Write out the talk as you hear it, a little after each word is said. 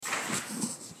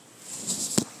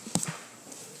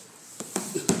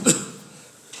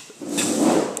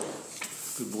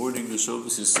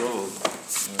Neshamas Yisrael.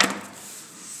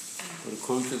 But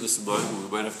according to this Bible, we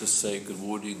might have to say good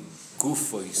morning,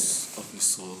 Gufos of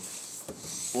Yisrael.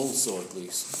 Also, at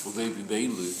least, or maybe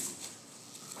mainly.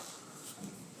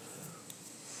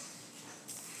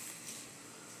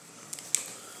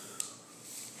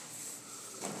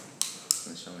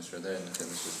 Neshamas were there, and the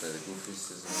Chiddush is by the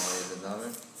Gufis is in Vayedaber.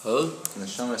 Huh? And the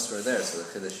Neshamas were there, so the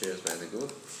Chiddush here is by the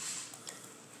Guf.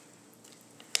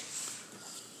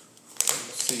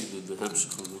 Let's see the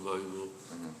Hamshach of the Bible.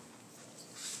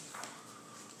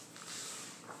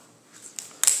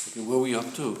 Okay, where are we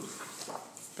up to?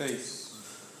 Base.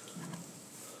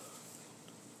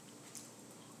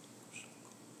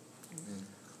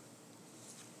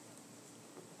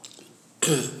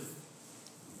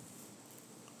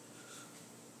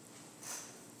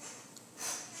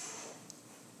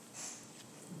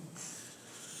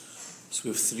 So we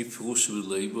have three Pirushim in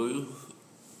Leiboil.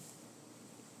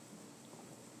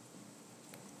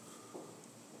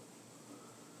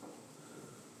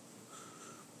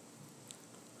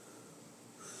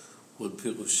 One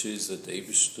Pirush is that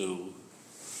Eibishter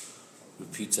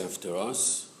repeats after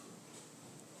us.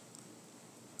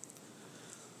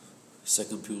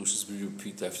 Second Pirush is we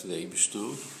repeat after the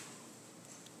Eibishter.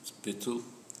 It's Bittul.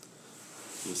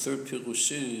 The third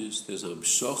Pirush is there's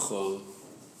Amshacha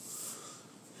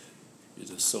in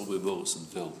a Sobe Mos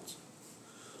and Welt.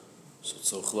 So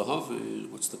Tzorch Lahavir,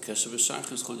 what's the Kesher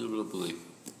V'Shachis Chol Yom L'B'Leim?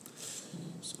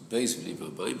 So basically,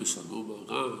 V'Mayim B'Shanu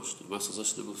B'Arash, the Master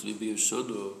Zashtem L'Flim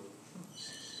B'Yeshanu.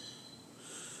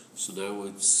 So now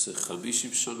it's 50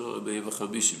 Shana and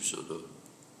 150 Shana.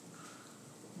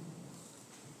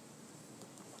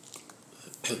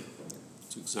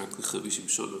 It's exactly 50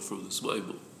 Shana from this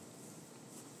Bible.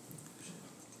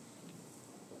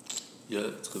 Yeah,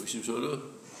 it's 50 Shana.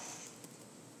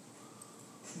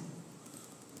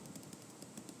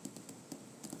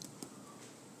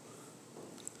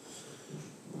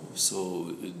 So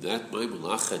in that Bible,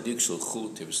 Achadik Shel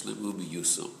Chut Yerslimu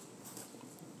B'Yusam,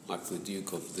 like the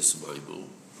Duke of this Bible.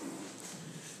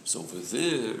 So over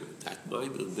there, that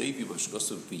Bible maybe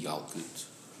Mashkosav B'Yalkut.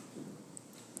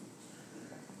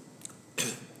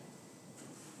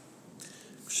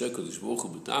 Shekadish Baruch Hu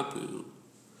Medaber,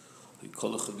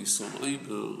 Hikolachem Yisrael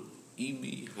Oimer,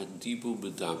 Imi Hadibu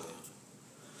Medaber.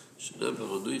 Shenever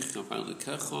Anoich Yavar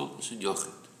Lekecha Shen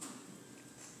Yachid.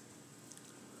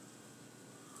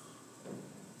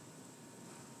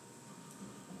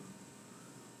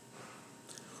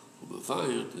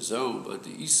 Fire, the Zau, but the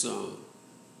Isa,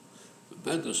 the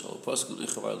Medrash, al Pascal,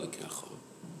 Echavar Lekecha.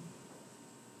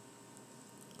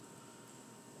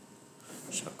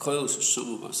 Shakoil,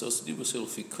 Shashamu, Masas, Dibasel,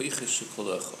 Fi Koiche, Shekol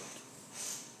Echad.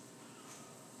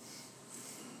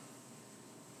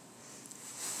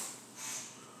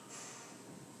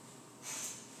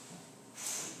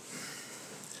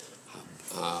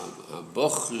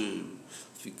 Bochim,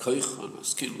 Fi Koichan,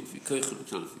 Askilu, Fi Koichan,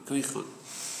 Fi Koichan.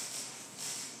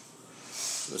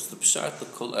 That's the pshat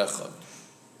of Kol Echad.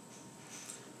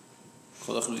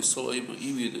 Kol Echad Yisrael Eimer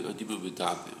Imi Adimu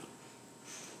Medaber.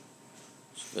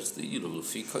 So that's the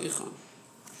Fi Koichan.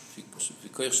 Fi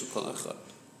Koich Shel Kol Echad.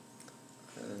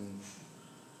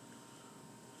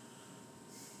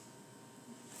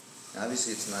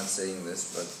 Obviously it's not saying this,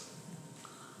 but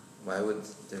why would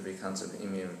there be concept of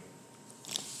Imi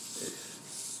if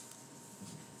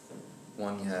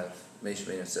one you have Meish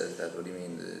Beinu says that, what do you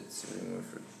mean? It's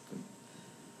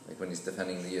like when he's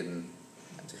defending the Yidden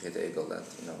to Chet Egel, that,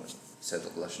 he said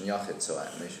Lashon Yachid, so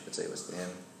Moshe could say it was to him.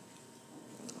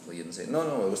 The Yidden say, no,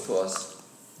 it was to us.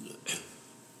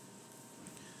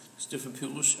 It's different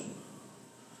Pirushim.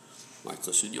 Like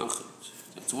Lashon Yachid.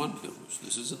 That's one Pirush.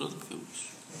 This is another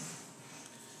Pirush.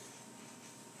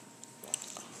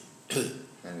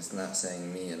 And it's not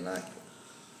saying me and not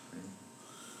you.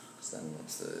 Because then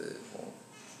what's the whole...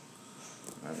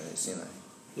 I haven't really seen that.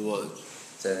 The what?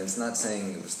 So it's not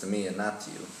saying it was to me and not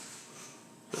to you.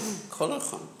 Kol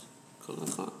Echad. Kol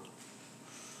Echad.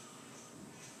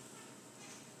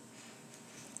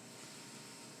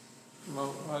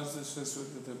 Well, how is this just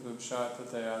with the shot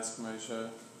that they ask Moshe,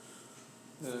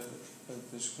 the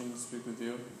Shekhinah speak with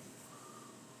you?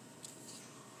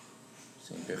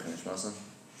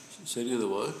 Say the other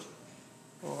word.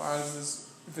 Well, how is this,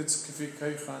 if it's Kafi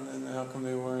Kaichan, then how come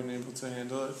they weren't able to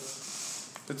handle it?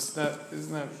 It's that,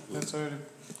 isn't that, that's already,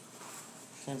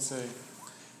 can't say.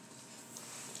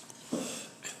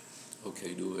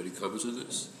 Okay, do any comments on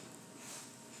this?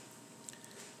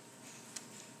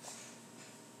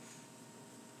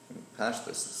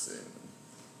 Pashtus,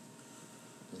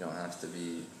 you don't have to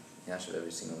be Yash of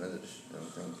every single midrash, I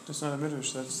don't think. That's not a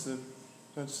midrash,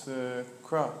 that's the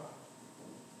crop.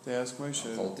 They ask Moshe.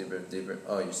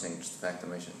 Oh, you're saying just the fact that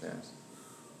Moshe asked.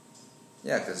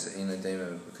 Yeah, because in the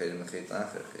Dema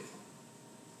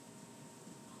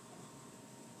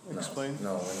Explain.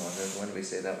 No, when did we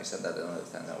say that? We said that another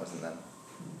time. That wasn't them.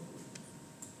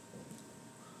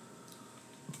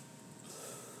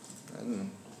 I don't know.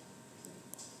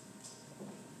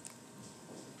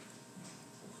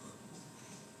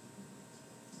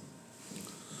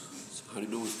 So how do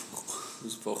you know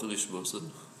who's Pachal Ishmael?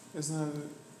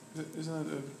 Isn't that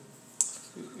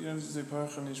you don't say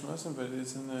Pachal Ishmael, but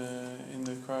it's in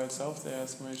the cry itself. They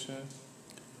ask Moshe.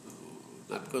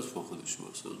 Not because Pachal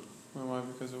Ishmael. Well, why?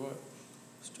 Because of what?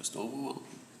 It's just overwhelming.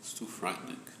 It's too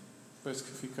frightening. But it's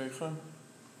Kafi Kaichan.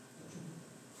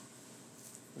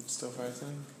 It's still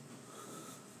frightening.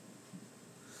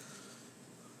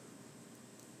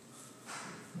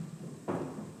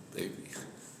 Maybe.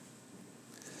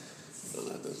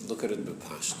 Look at it in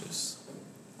Pashtus.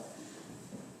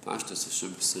 Pashtus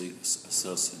Hashem is saying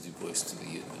a voice to the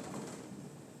Yidden.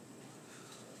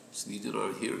 So the Yidden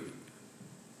are hearing.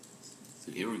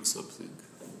 They're hearing something.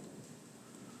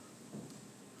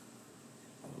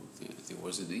 There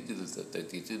was a need that they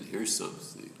didn't hear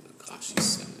something. Like Rashi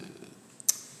said,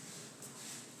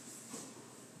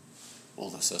 all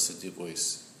the Sasadi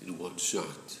voice in one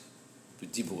shot.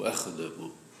 But Dibu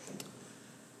Echademu.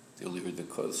 They only heard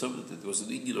there was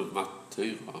an Indian of Mat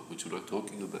Torah, which we're not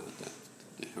talking about that.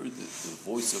 They heard the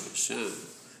voice of Hashem,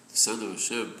 the sound of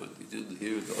Hashem, but they didn't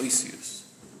hear the Oisius.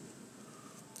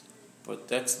 But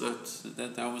that's not,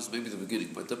 that was maybe the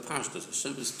beginning. But the Pashtas,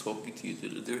 Hashem is talking to you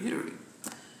and they're hearing.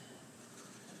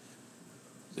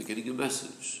 They're getting a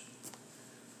message.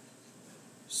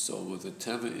 So what the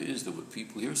Teva is that when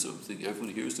people hear something,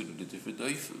 everyone hears it in a different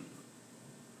Eifin.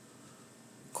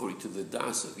 According to the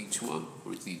das of each one,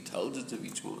 according to the intelligence of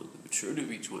each one, the maturity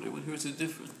of each one, everyone hears it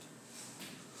different.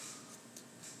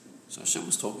 So Hashem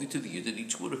was talking to the Yid and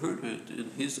each one heard it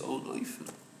in his own Eifin.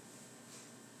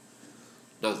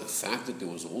 Now the fact that there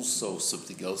was also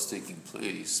something else taking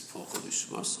place,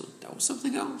 that was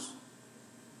something else.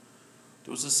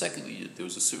 There was a second Yid, there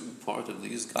was a certain part of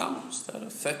these galus that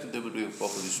affected them in the way of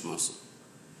Pochel Ishmasa.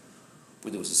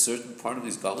 But there was a certain part of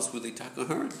these galus where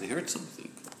they heard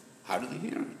something. How did they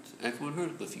hear it? Everyone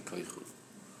heard it. Lefi Kaichon.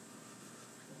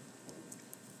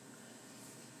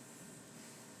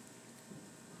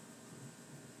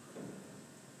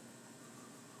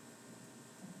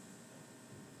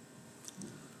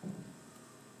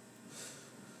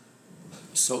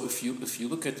 So if you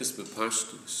look at this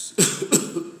bepashtus,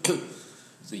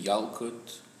 the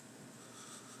Yalkut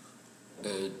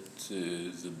and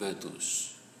the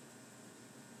Medrash.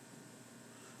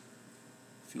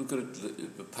 If you look at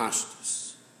it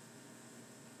bepashtus,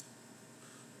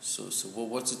 so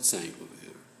what's it saying over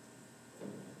here?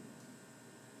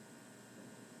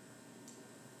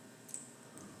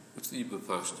 What's the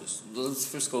bepashtus? Let's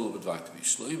first go a little bit back to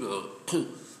Shlomo.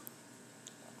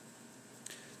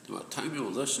 Time you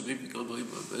will listen, maybe come by my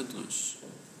Medrash.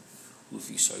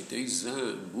 Lufi Shaydei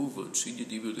Zeh, move on, Shini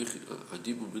Dibu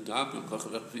Adibu Medaber,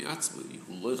 Kacharach V'yatzma,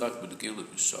 Yehu Loi Rak Menegel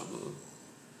HaShama,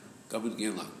 Gam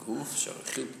Menegel HaGuf,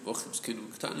 Sharachil Bochim Skenu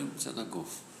K'tani U'Tzad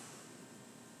HaGuf.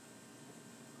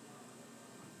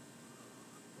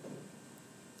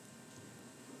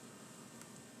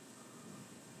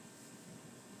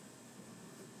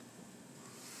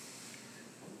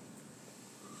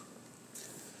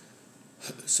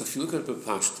 So if you look at the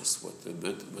Pashtus, what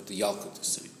the Yalkut is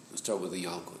saying, let's start with the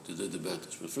Yalkut and then the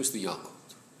Medrash. But first the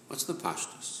Yalkut. What's the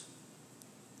Pashtus?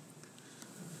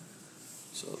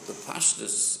 So the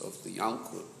Pashtus of the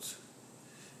Yalkut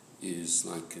is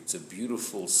like it's a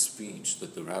beautiful speech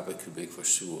that the rabbi can make for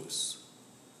Shuas.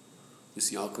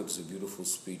 This Yalkut is a beautiful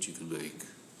speech you can make.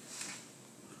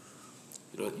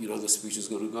 You know how the speech is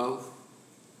going to go?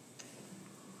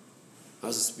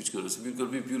 How's the speech going? It's going to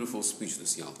be a beautiful speech,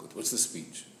 this Yalkut. What's the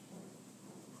speech?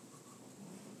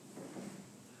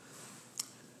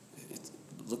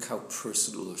 Look how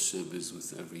personal Hashem is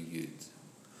with every Yid.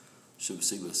 Hashem is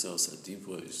saying ourselves at deep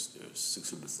ways. There's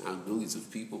 600,000 millions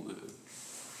of people there.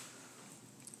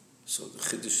 So the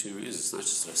Chiddush here is, it's not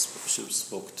just that Hashem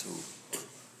spoke to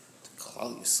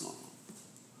Klal Yisrael.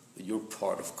 And you're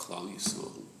part of Klal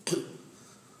Yisrael.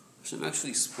 Hashem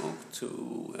actually spoke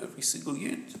to every single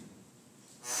Yid.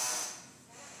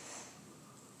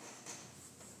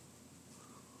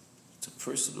 It's a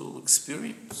personal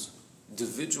experience,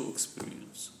 individual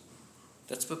experience.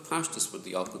 That's Bepashtus, what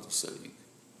the Yalkut is saying.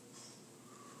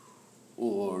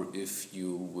 Or if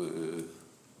you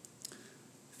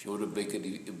want to make it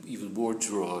even more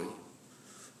dry,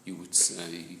 you would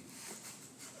say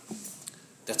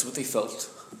that's what they felt.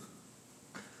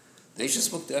 They just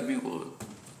spoke to everyone.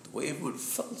 The way everyone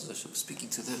felt as Hashem was speaking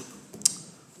to them.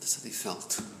 That's how they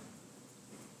felt.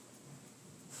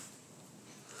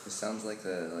 It sounds like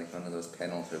one of those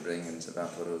panel verbringings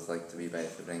about what it was like to be by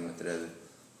verbring with the Rebbe.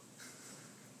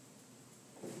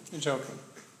 You're joking.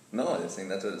 No, I'm just saying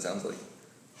that's what it sounds like.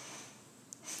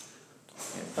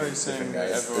 Are you saying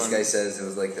guys. everyone... This guy says it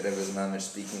was like the Rebbe's mamish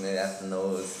speaking, they have to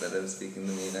know that Rebbe was speaking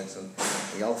to me next one.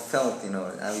 We all felt,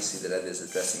 obviously the Rebbe is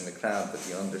addressing the crowd, but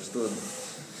you understood.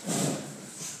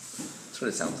 That's what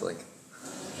it sounds like.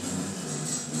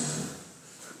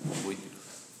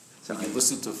 When you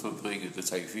listen to Verbringen, that's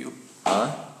how you feel?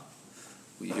 Huh?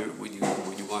 When you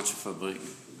watch a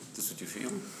Verbringen, that's what you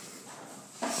feel?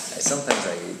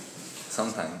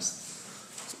 Sometimes.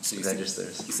 So you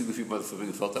registers. You think the people at the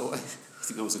Verbringen felt that way? You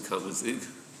think that was a common thing?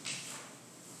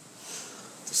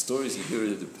 The stories you hear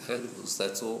in the panels,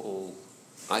 that's all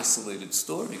isolated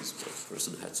stories, but a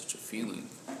person had such a feeling.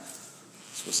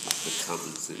 This was not the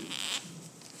common thing.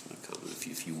 Not common.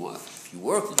 If you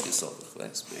worked with yourself in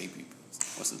class, maybe,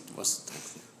 but it wasn't like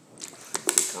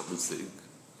the common thing.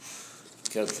 The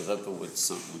Rebbe would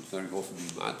very often be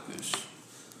madgish,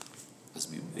 as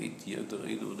we made the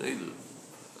Vayedaber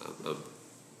Elokim.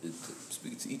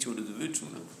 Speaking to each one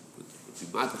individually would be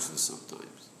madgish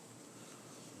sometimes.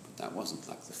 But that wasn't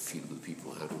like the feeling that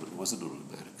people had. It wasn't an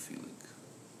automatic feeling.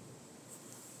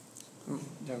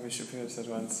 Rabbi Shapiro said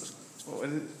once, what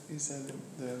did he said?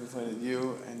 The Rebbe pointed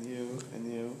you and you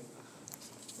and you.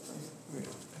 I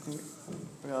think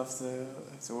we all have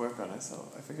to work on it, so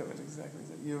I forget what exactly he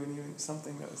said. You and you,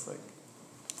 something that was like,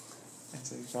 and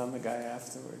so he found the guy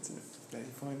afterwards and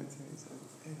he pointed to me, he said,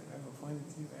 hey, the Rebbe pointed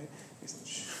to you, right? He said,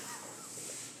 shh.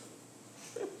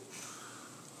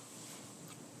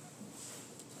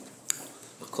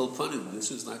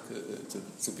 This is like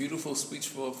it's a beautiful speech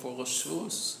for Rosh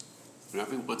Hashanah. When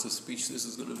everyone wants a speech, this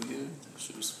is going to be it. I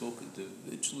should have spoken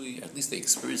individually. At least they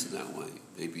experience it that way.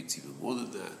 Maybe it's even more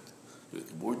than that. Make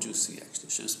it more juicy. Actually, I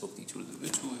should have spoken to each one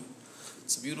individually.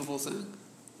 It's a beautiful thing.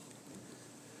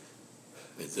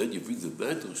 And then you bring the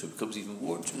mantle, so it becomes even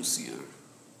more juicier.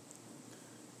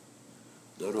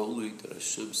 Not only did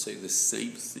Hashem say the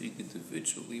same thing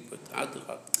individually, but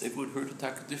everyone heard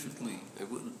it differently.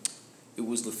 It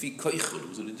was lefi koichan. It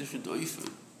was in a different oifen.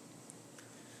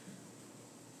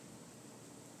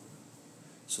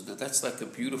 So that's like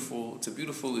it's a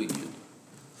beautiful union.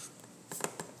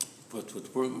 But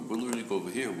what we're learning over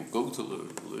here, we're going to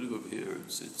learn. We're learning over here.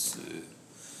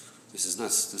 This is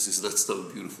not some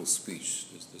beautiful speech.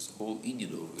 There's a whole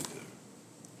union over here.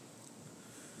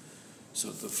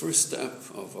 So the first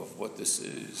step of what this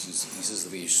is he says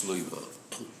the Shloima.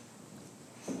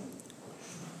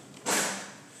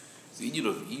 The union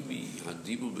of Imi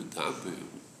Hadimu Medaber.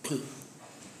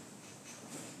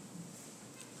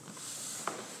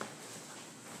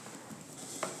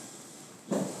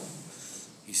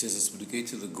 He says it's related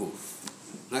to the goof,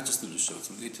 not just the neshama. It's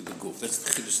related to the goof. That's the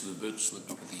chiddush of the bench, like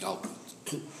the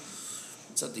yalkut.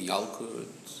 It's not the yalkut.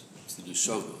 It's the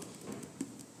neshama.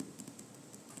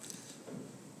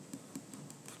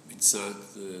 Mitzad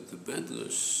the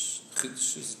medrash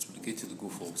chiddush is it's related to the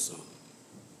goof also.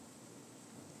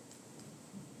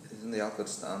 Isn't the yalkut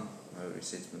stam? Or we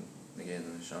say it's again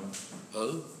the neshama.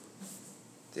 Huh?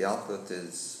 The yalkut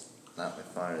is not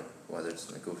required whether it's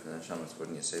in the goof or the neshama.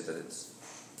 Wouldn't you say that it's?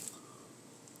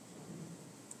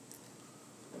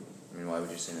 I mean, why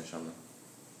would you say neshama?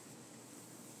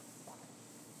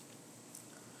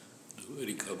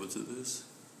 Any comment to this?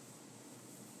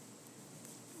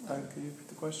 Can you repeat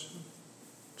the question?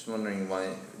 Just wondering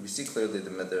why we see clearly the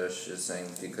midrash is saying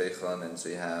Tikaychan, and so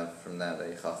you have from that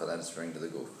a chacha that is referring to the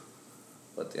goof.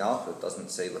 But the alpha doesn't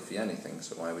say lefi anything,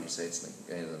 so why would you say it's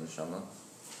the neshama,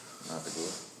 not the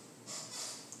goof?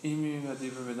 Imi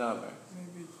Vayedaber Elokim.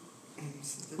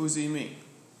 Who's Imi?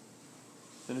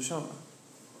 The neshama.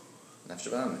 Nefesh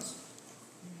Bahamis.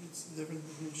 It's different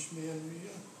between Shmei and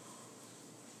Riyah.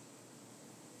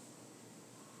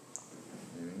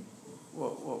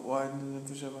 Why the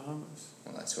Nefesh Bahamis?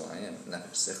 Well, that's who I am.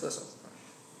 Nefesh Sichlis all the time.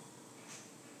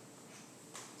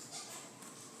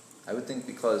 I would think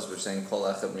because we're saying Kol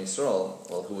Echad Yisrael,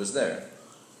 well, who was there?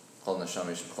 Kol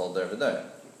Neshama should call there v'der.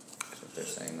 So if they're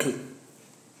saying,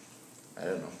 I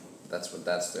don't know. That's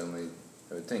the only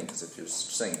I would think. Because if you're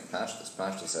saying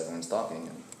Pashtus, everyone's talking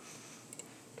and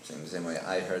saying the same way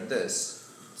I heard this,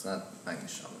 it's not my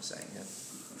neshama saying it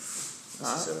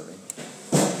necessarily.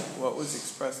 What was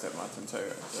expressed at Matan Torah?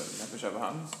 The Nefesh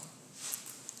Bahamis?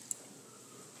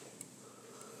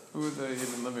 Who were they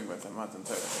even living with at Matan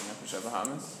Torah? The Nefesh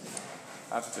Bahamis?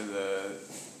 After the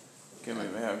Gimel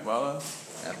Mehagbala?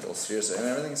 After all spheres and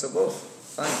everything, so both.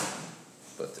 Fine.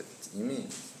 but it's Imi.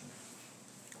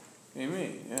 Imi,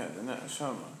 yeah, the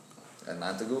neshama. And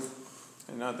not the goof?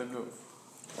 And not the goof.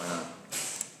 Why not?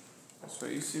 That's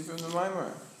what you see from the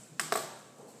Maimer.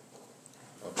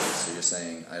 Okay, so you're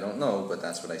saying, I don't know, but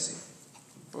that's what I see.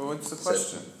 Well, what's the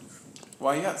question?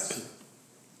 Why yes?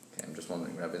 Okay, I'm just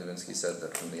wondering. Rabbi Levinsky said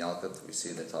that from the Yalkut we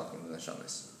see they're talking to the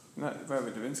Neshamis. Not Rabbi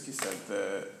Levinsky said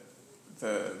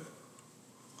the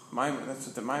Maimer, that's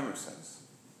what the Maimer says.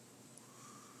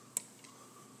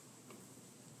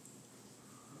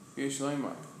 Yesh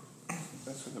Leimar.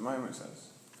 That's what the Maimer says.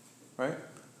 Right?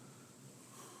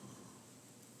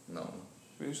 No.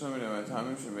 Yesh Leimar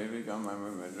Tamim Shemeli Gam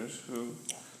Maimer Medrash who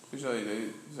usually they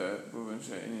say Buban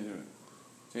She'ini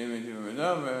Jamie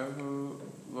Jumedaber who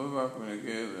Lovak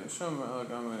Menegel and Shoma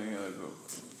Elagam Menegel Guk.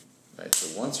 Right, so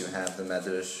once you have the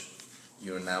Medrash,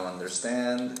 you now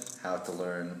understand how to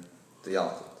learn the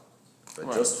Yalkut. But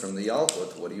right. Just from the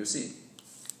Yalkut, what do you see?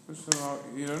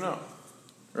 You don't know.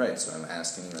 Right, so I'm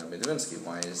asking Rabbi Levinsky,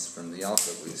 why is from the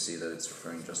Yalkut we see that it's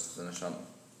referring just to the Neshama?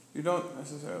 You don't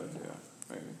necessarily do that,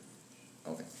 maybe.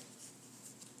 Okay.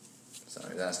 So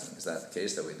he's asking, is that the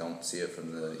case, that we don't see it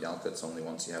from the Yalkut, it's only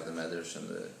once you have the Medrash and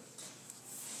the...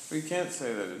 We can't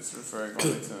say that it's referring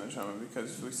only to the Neshama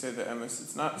because we say the emes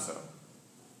it's not so.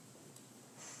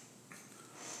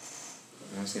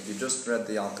 I'm asking, if you just read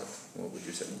the Yalkut, what would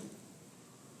you say?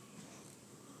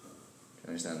 You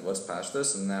understand what's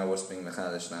Pashtus and now what's being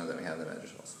Mechadish now that we have the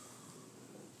Medrash also?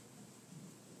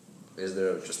 Is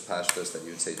there just Pashtus that you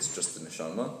would say it's just the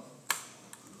Neshama?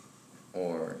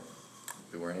 Or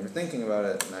if we weren't even thinking about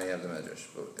it, now you have the Medrash.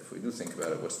 But if we do think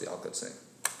about it, what's the Yalkut saying?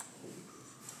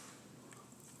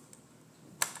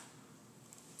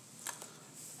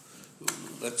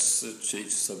 Let's change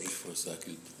the subject for a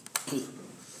second.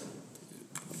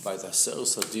 By the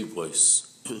Aseres HaDibros,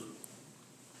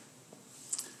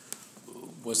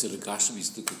 was it a Gashmi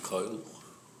Stika Koil?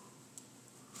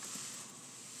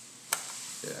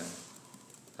 Yeah.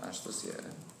 Pashtus, yeah.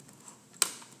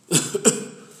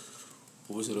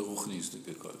 Or was it a Ruchni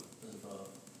Stika Koil?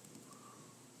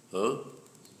 Huh?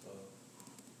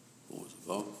 What was it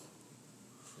about?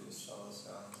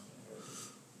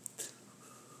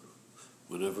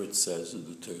 Whenever it says in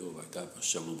the Torah like that,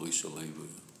 Hashem Moshe Leiber,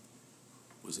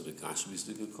 was it a Gashmi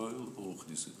Stika Koil or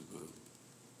Ruchni Stika Koil?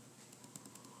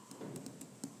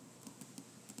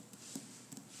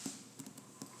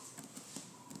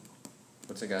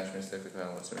 What's a Gashmi Stika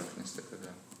Koil? What's a Ruchni Stika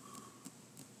Koil?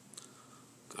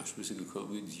 Gashmi Stika Koil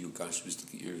means you Gashmi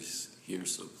Stika hear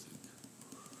something.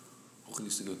 Ruchni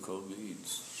Stika Koil means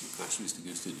you Gashmi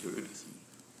Stika didn't hear anything.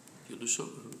 You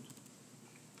Neshama heard.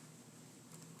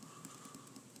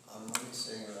 I'm only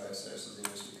saying what I said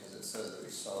something was because it says that we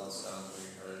saw the sound and we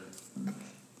heard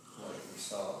what we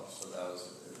saw. So that was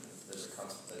there's a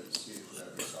concept that you see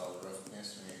that we saw the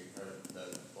roughness and we heard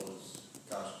that was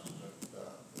gosh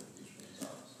each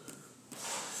one's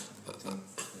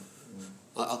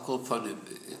I'll call upon it.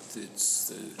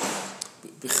 It's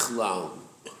Bichlal.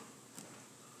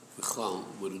 Bichlal,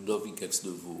 when a Navi gets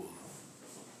Nevuah.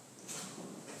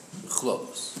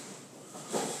 Bichlalos.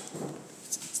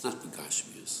 It's not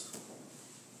Begashmias.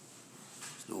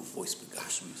 There's no voice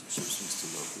Begashmias. Hashem speaks to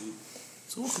Navi.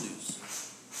 It's Ruchnius.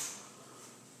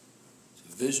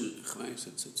 It's a vision.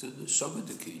 It's in the Shabbat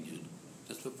Kinyan.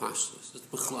 That's Bepashtas. That's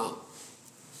Bichlal.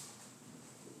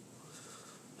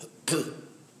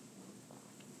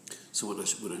 So when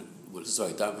it's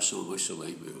Vayedaber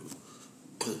Elokim,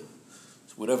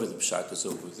 so whatever the pshat is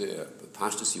over there, but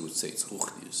Pashtus you would say it's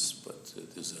Ruchnius, but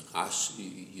there's a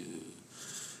Rashi,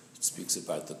 it speaks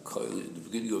about the coil in the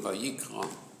beginning of Vayikra,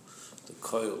 the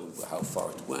coil, how far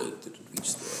it went, did it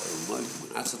reach the Almighty,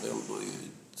 when that's the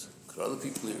Almighty, could other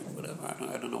people hear it, whatever,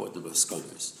 I don't know what the maskon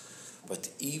is. But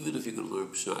even if you're going to learn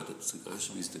pshat, it's a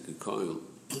Gashmi Stika Koil,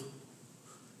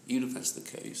 even if that's the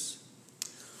case,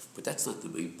 but that's not the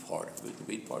main part of it. The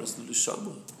main part is the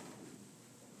neshama,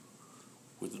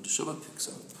 where the neshama picks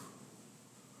up.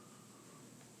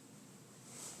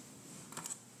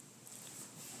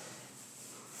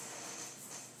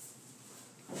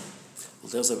 Well,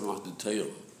 there's a Ramah in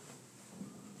Torah.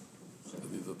 I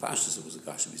mean, for Pashtus, it was a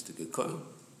Gashmi Stika Koil.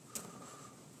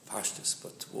 Pashtus,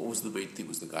 but what was the main thing?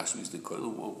 Was the Gashmi Stika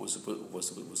Koil? What was it?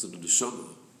 Was it the neshama?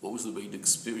 What was the main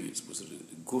experience? Was it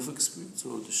a guf experience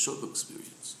or a neshama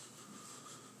experience?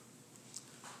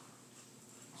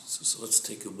 So let's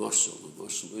take a mashal. A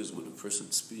mashal is when a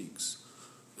person speaks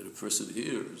and a person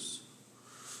hears.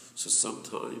 So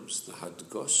sometimes the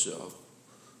hadgasha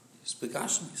is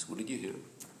begashmis. What did you hear?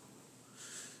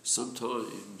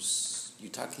 Sometimes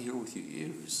you hear with your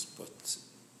ears, but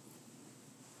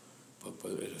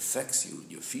it affects you and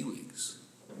your feelings.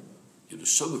 your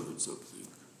neshama heard something.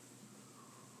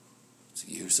 So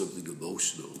you hear something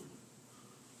emotional.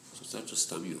 So it's not just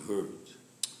time you heard.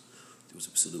 There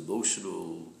was an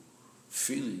emotional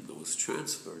feeling that was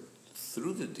transferred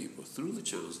through the deeper, through the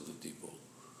channels of the deeper.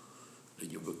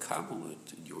 And you're mekabel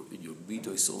it in your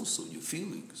midos also, in your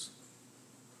feelings.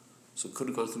 So it could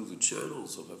have gone through the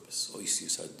channels of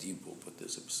Oisius Hadibo, but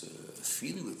there's a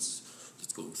feeling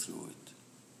that's going through it.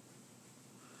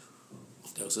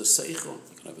 There's a seichel.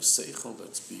 You can have a seichel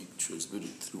that's being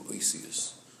transmitted through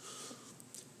Oisius.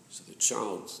 So the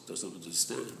child doesn't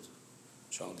understand.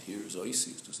 The child hears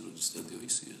Oisius, doesn't understand the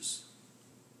Oisius.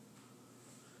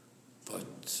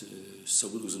 But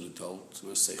someone who's an adult who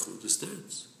has seichel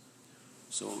understands.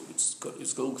 So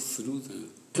it's going through the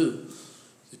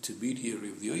intermediary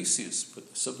of the Oisius, but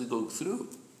there's something going through,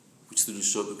 which the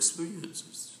neshama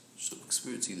experiences. Neshama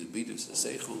experience either midas or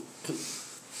seichel.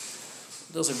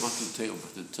 It doesn't matter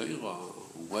Matan Torah,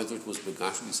 whether it was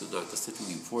begashmis or not. That's not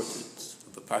really important.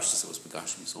 The Pashtus was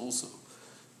begashmis also.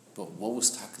 But what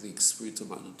was the experience of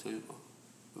Matan Torah?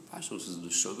 The Pashtus was the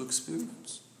neshama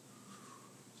experience.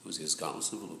 It was his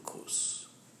galus of Elokus.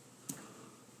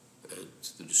 And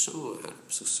the neshama had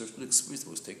a certain experience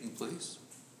that was taking place.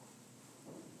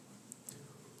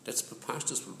 That's the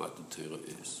Pashtus what Matan Torah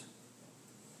is.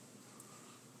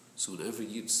 So whenever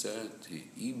Yid said,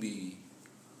 Ibi,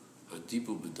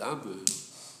 Adibu Vayedaber,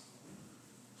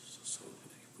 so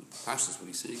Pashtus, what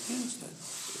he's saying is that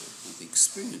the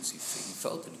experience, he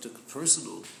felt it, he took it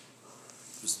personal.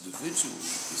 It was individual,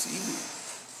 it was Ibi.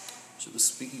 She was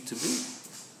speaking to me.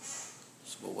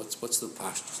 So well, what's the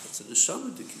Pashtus? That's a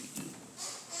neshama dikri.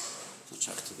 So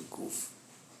check to the goof.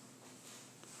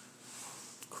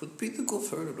 Could be the goof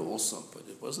heard it also, but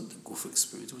it wasn't the goof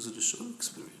experience, it was a neshama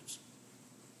experience.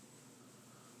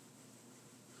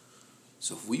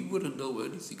 So if we wouldn't know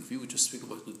anything, if we would just speak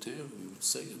about the Torah, we would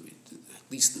say, at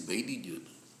least the main union,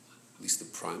 at least the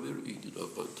primary union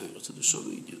of the Torah, it's a neshama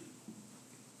union.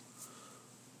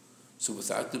 So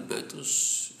without the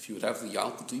medrash, if you would have the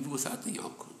yalkut, even without the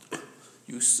yalkut,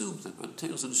 you assume that the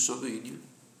Torah is a neshama union.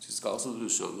 It's also the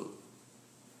neshama.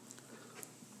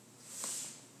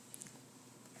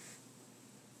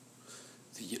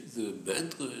 The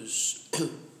medrash,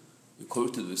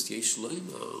 according to this Yesh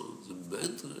Leima, the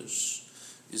medrash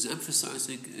is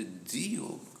emphasizing a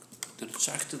diuk that it's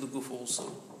shaykh to the guf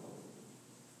also.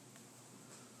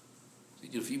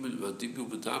 If you Adibu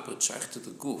Vayedaber it's shaykh to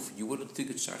the guf, you wouldn't think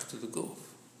it's shaykh to the guf.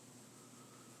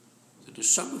 The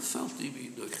neshama felt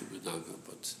maybe Noichim Vayedaber,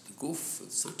 but the guf,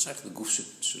 it's not shaykh. The guf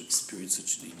should experience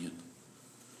such an union.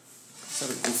 It's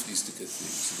not a guf needs to get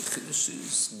things. So the chiddush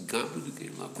is gamu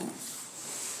negei la guf.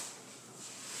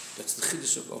 That's the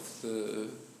chiddush of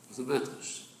the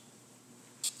medrash.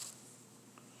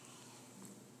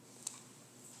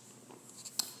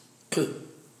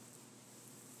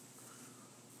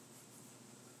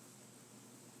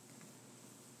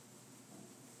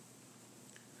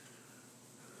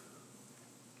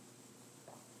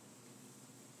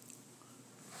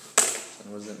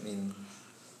 What does it mean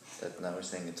that now we're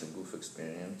saying it's a goof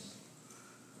experience?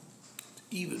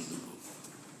 Even the goof.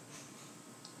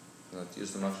 Let's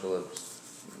use the mashal of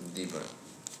deeper.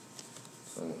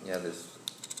 So yeah, there's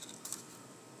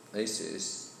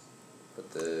Isis, but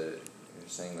you're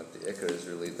saying that the ikar is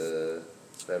really the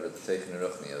teichen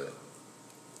ruchni of it,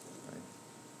 right?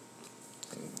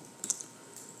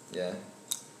 Yeah.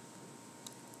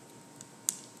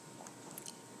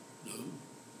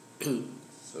 No.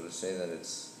 So to say that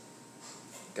it's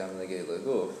gam negei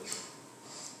leguf,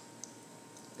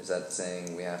 is that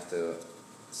saying we have to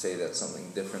say that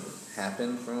something different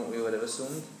happened from what we would have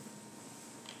assumed?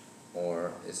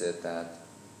 Or is it that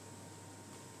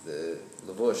the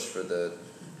levush for the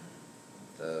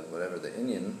whatever the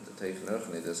inyan, the teichen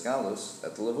ruchni, the galus,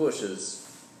 that the levush is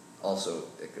also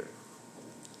ikar?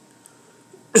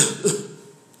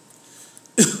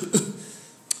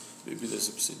 Maybe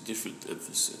there's a different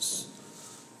emphasis.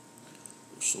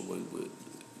 So when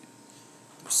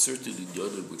there's certain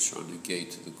inyanim which are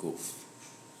negate to the guf.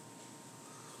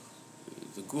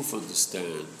 The guf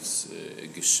understands a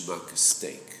geschmack, a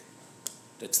steak.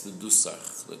 That's the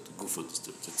nusach that the guf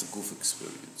understands. That's a guf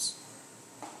experience.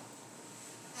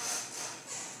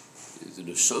 The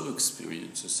neshama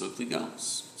experience is something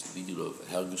else. It's a meaning of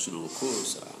hergish and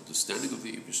course, understanding of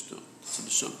the Eibishter. It's a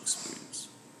neshama experience.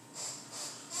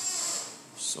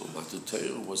 So Matan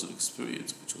Torah was an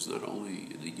experience which was not only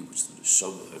an inyan which the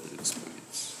neshama had an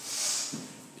experience.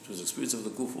 It was an experience of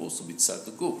the guf also mitzad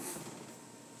the guf.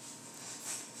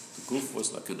 The guf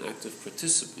was like an active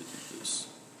participant in this.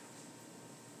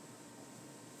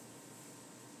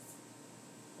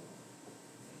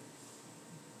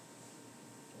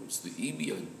 it's the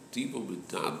Imi and Dibo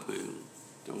Medaber,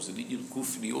 there was an Indian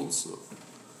Gufni also.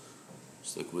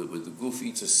 It's like when the goof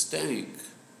eats a steak,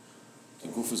 the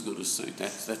goof is going to say,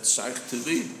 that's shaykh to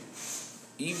me.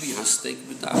 Imi has steak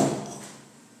Medaber.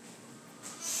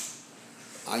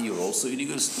 You're also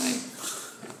eating a steak.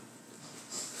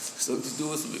 It's nothing to do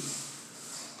with me.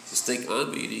 The steak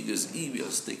I'm eating is Imi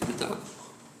has steak Medaber.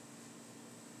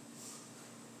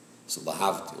 So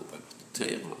lahavdil, but the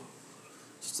Torah.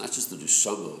 So it's not just the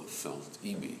neshama felt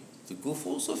Imi. The goof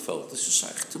also felt, this is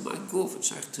shaykh to my goof, it's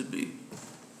shaykh to me.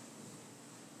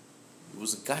 It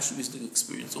was a gashmistic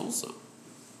experience also.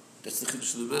 That's the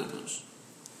chiddush of the Medrash.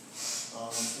 I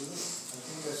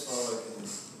think I saw like in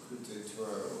Kutei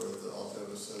Torah where the Alter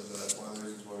says that one of the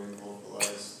reasons why we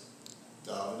vocalize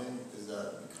davening is that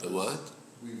because The what?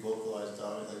 we vocalize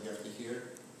davening, like you have to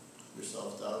hear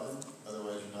yourself davening,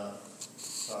 otherwise you're not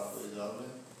properly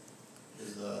davening.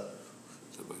 Is that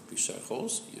That might be shaykh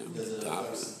also, yeah.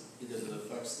 because it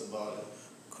affects the body.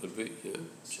 Could be, yeah.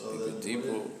 So Should be then the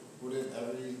deeper. wouldn't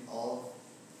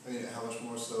how much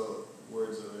more so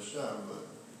words of Hashem, but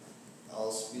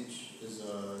all speech is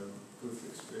a goof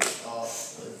experience.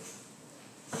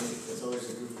 It's always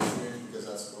a goof experience because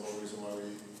that's the whole reason why we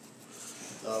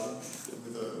daven.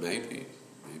 Maybe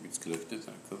it's connected.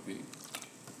 That could be.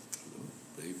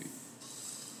 Maybe.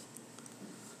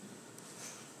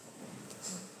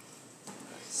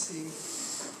 Seeing,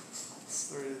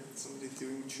 started somebody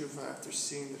doing tshuva after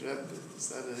seeing the Rebbe, is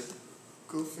that a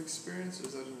goof experience or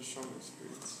is that a neshama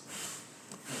experience?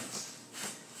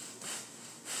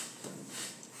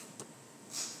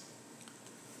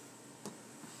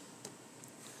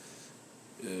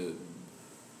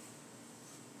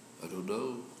 I don't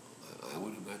know. I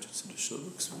would imagine it's a neshama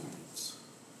experience.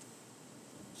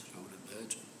 That's what I would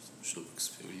imagine. It's a neshama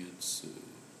experience. You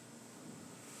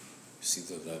see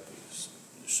the Rebbe's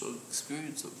neshama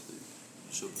experience something.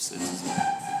 Neshama senses a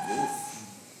goof.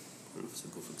 What if it's a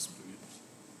goof experience?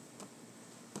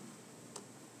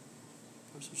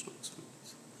 It's a neshama experience.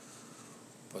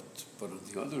 But on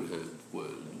the other hand,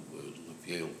 when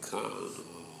Rabbi Khan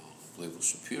or Level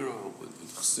Shapiro, when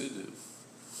Chassidim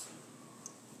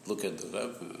look at the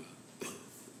Rebbe by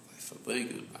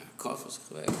Fabringen, by Kafas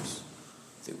Chreis,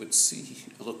 they would see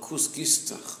Elokus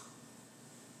Gistach.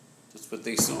 That's what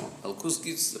they saw, Elokus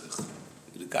Gistach.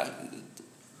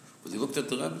 When they looked at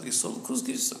the Rebbe, they saw Elokus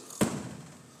Gistach.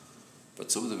 But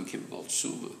some of them became Baal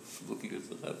Tshuva from looking at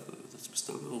the Rebbe. That's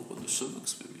Mistamel, one Neshama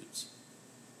experience.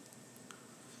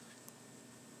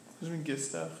 What do you mean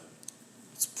gistach?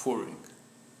 It's pouring.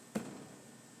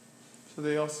 So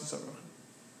they also saw Rachel.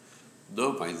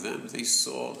 No, by them they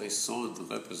saw in the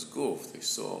Rebbe's goof, they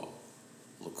saw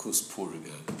Lakus pouring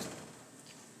out.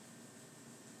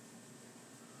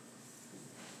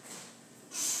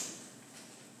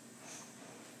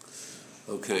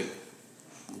 Okay.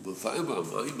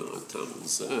 Vayedaber Elokim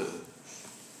said,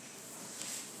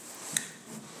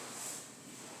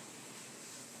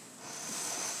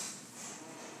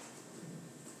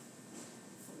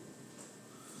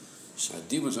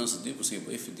 שהדיבור זה דיבור שיהיה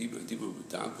באיפה דיבור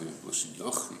מדבר, כמו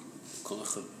שיוחי, כל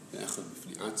אחד ואחד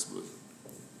בפני עצמו.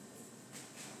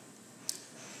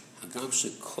 הגם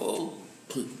שכל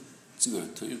ציור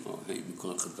התורה, הם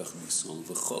מכל אחד ואחד מישראל,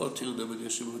 וכל התורה נאמן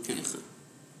ישם אלוקיך.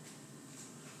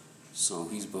 So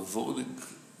he's bevoling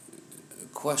a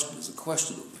question. There's a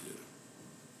question over here.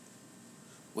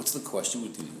 What's the question we're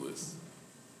dealing with?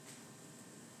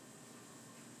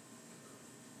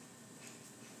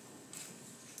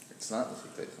 It's not the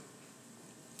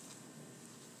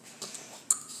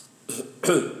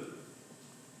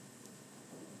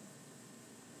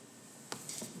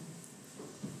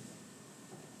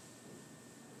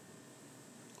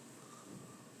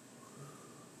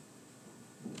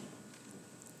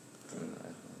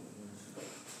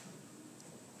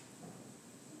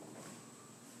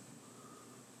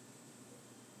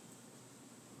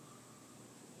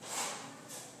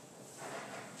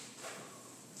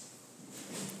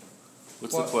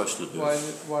What's the question here?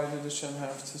 Why did Hashem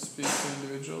have to speak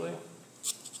individually?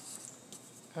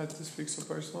 Had to speak so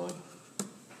personally?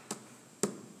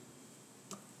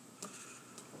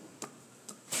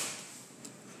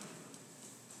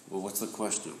 Well, what's the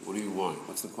question? What do you want?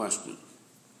 What's the question?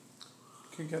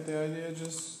 You can get the idea,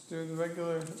 just do the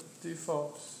regular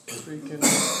default speak in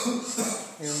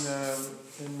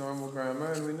normal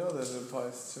grammar, and we know that it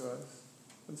applies to us.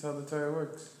 That's how the Torah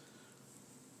works.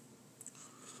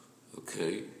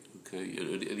 Okay.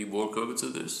 Any more comments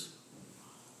on this?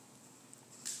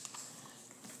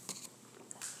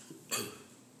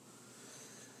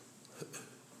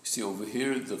 See, over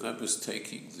here, the Rebbe is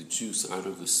taking the juice out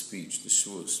of the speech, the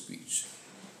shua speech.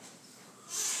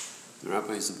 The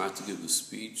rabbi is about to give a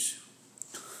speech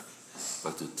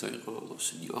about the Torah,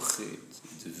 Lashon Yachid,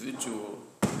 individual,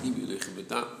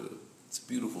 it's a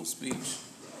beautiful speech.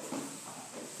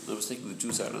 I was taking the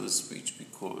Jews out of the speech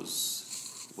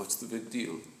because what's the big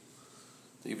deal?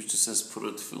 The Abishah just says, put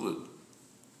on tefillin.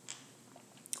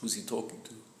 Who's he talking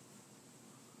to?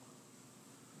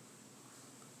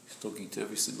 He's talking to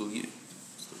every single year.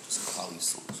 It's not just Klal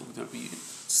Yisrael. It's not every year.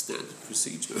 It's standard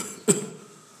procedure.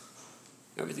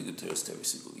 Everything in Torah is to every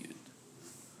single year.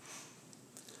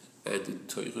 And in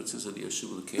Torah it says, Ani Hashem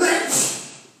Elokim,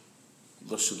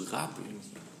 Lashon Rabbi.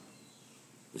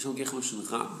 Lashon Gech Lashon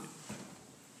Rabbi.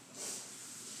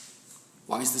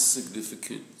 Why is this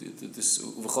significant?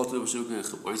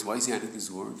 Why is he adding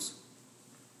these words?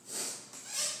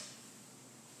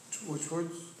 Which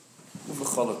words? What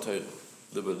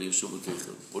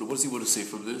does he want to say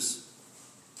from this?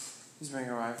 He's bringing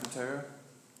a rhyme from Torah.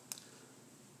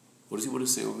 What does he want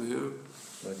to say over here?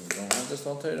 But you don't have this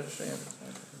all Torah.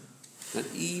 That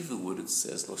even when it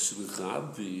says Lashon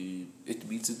Rabbi, it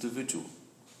means individual.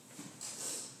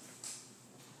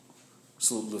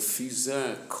 So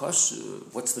lefiza kasha,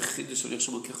 what's the chiddush of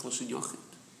Yeshua Lekech Lashon Yachid?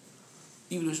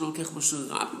 Even Yeshua Lekech Lashon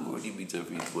Rabbi already means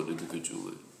every one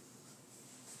individually.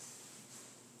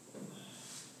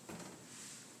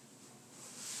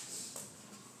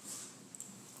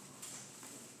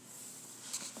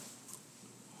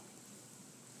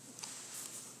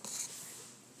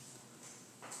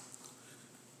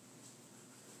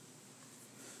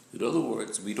 In other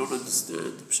words, we don't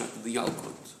understand the pshat of the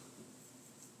Yalkut.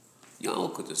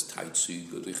 Yalkut is tight to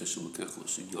Yeshua Lekech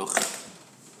Lashon Yachid.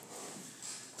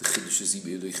 The chiddush is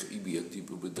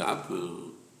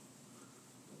Viyedaber.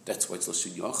 That's why it's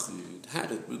Lashon Yachid.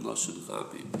 Had it been Lashon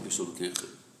Rabbi, Yeshua Lekech,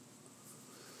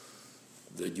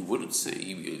 then you wouldn't say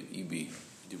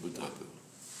Viyedaber.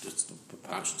 That's the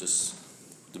Pashtus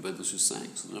the Medrash is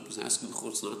saying. So the Rebbe is asking the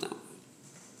Chutz not that way.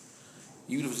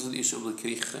 Even if it's not Yeshua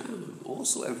Lekech,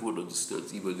 also everyone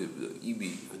understands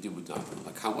Viyedaber.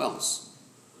 Like how else?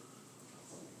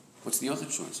 What's the other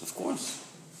choice? Of course.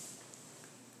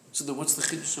 So then what's the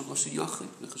chiddush of Lashon Yachid?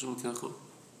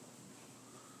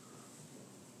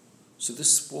 So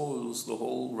this spoils the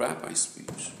whole rabbi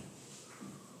speech.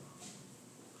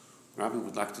 Rabbi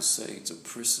would like to say it's a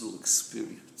personal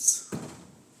experience.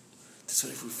 That's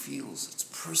what everyone feels. It's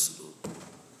personal.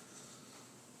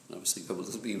 I was saying, well,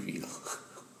 let's be real.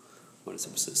 What is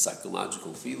it? It's a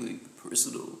psychological feeling,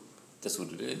 personal. That's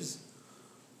what it is.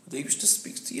 The Abishah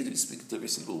speaks to you, he speaks to every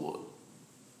single one.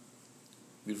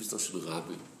 Even if it's Lashon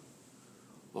Rabbi.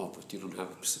 Oh, but you don't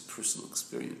have a personal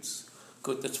experience.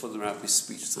 Good, that's for the rabbi's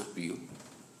speech, it's not real.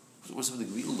 It was something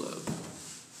real though.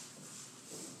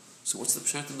 So what's the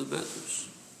pshat in the Medrash?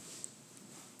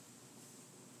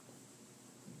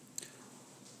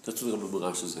 That's what the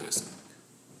Marash is asking.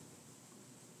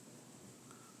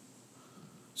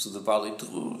 So the Baalei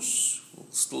Drush will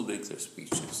still make their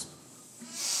speeches.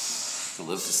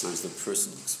 They'll emphasize the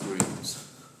personal experience.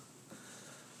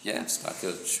 Yeah, it's like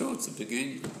it's a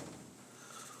beginning.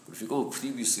 But if you go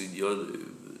previously in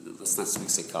Yon, let's not speak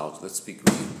psychology, let's speak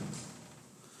real.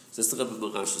 So that's the Rebbe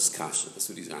Marash's kasha, that's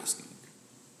what he's asking.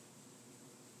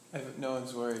 No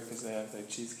one's worried because they have their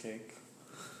cheesecake.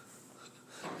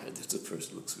 And that's a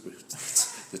personal experience.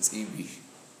 That's Emi.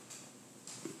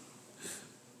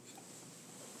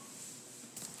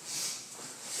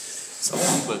 So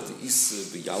about the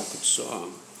Isa b'Yalkut Shah,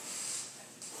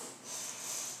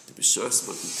 the B'Shas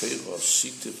Matutera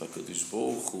Shitif HaKadosh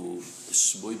Baruch Hu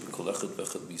Shmoi b'Kol Echad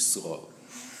V'Echad B'Yisrael.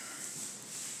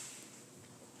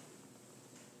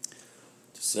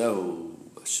 Zeu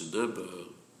Hashaneba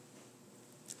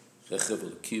Rechev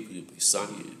Elokim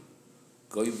B'Yisrael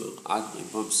Goymer Adnei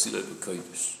Bam Sinai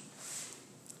B'Kodesh.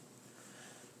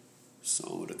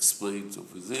 So it explains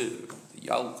over there the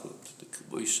Yalkut, the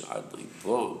K'moisha Adnei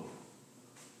Bam,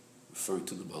 referring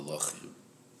to the Malachim.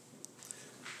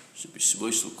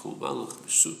 שבשמו של כל מלך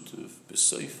משותף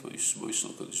בספר שמו של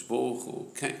הקדוש ברוך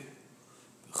הוא כן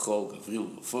בכל גבריל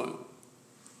ורפואל.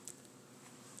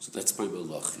 So that's by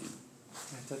Malachim.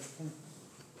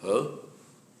 Huh?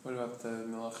 What about the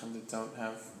Malachim that don't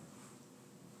have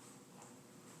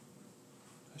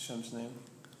Hashem's name?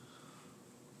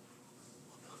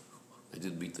 I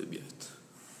didn't meet them yet.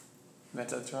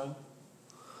 Metatron?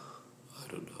 I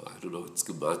don't know. It's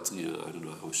Gematria. I don't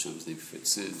know how Hashem's name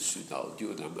fits in. Shoot, I'll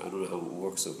do it. I don't know how it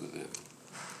works over there.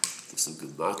 There's some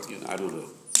Gematria. I don't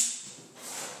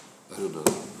know.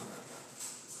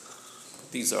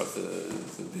 These are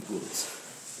the big words.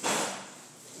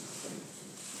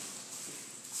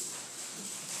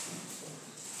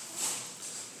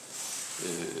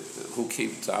 Who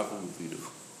came to Avram Avinu?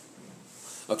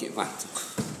 Okay, weiter.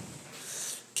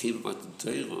 Came about the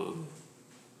Torah,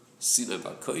 Sinai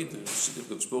Ba'Kodesh, Shidduch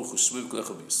Kodesh Baruch Hu Shmei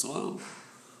V'Kolecha B'Yisrael,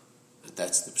 and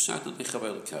that's the Pshat of Vayedaber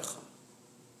Elokim.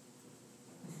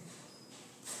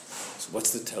 So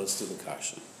what's the tells to the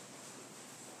Kasha?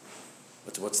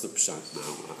 What's the Pshat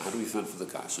now? How do we find for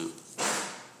the Kasha?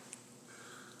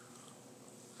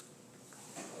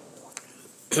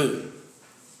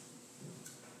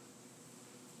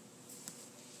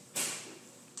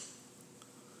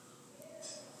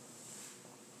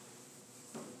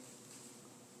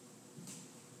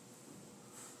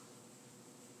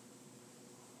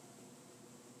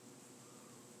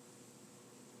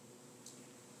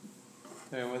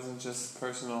 It wasn't just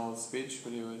personal speech,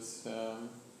 but he was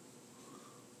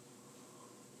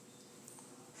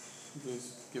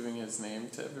giving his name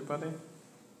to everybody.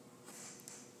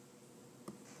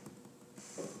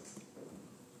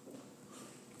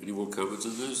 Any more comments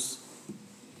on this?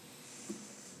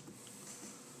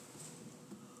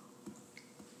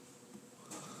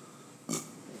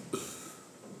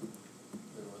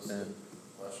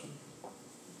 Question?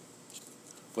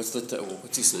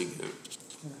 What's he saying here?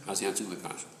 How's he answering the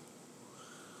Kasha?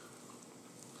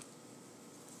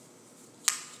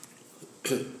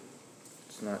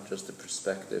 It's not just a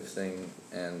perspective thing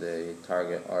and a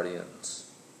target audience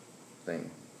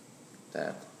thing,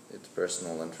 that it's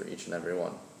personal and for each and every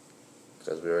one.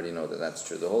 Because we already know that that's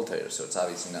true the whole Torah, so it's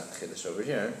obviously not the Chiddush over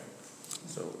here.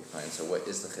 So we find, so what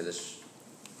is the Chiddush?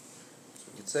 So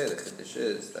we could say the Chiddush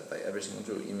is that by every single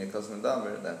Jew,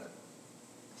 that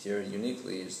here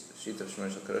uniquely is Shita of Shemar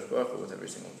Shel Kadosh Baruch Hu with every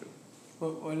single Jew.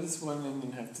 What does one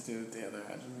Indian have to do with the other?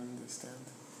 I don't understand.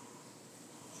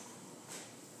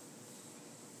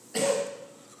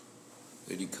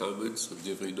 Any comments on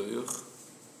Divrei Noach?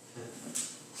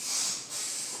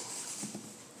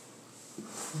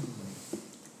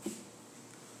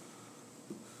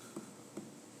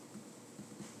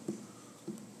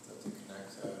 That to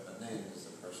connect a name is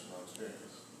the personal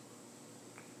experience.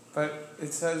 But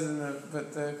it says in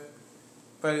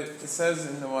it says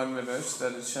in the one midrash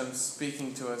that Hashem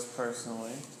speaking to us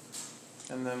personally,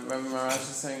 and then Rabbi Marash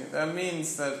is saying that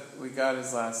means that we got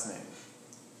his last name.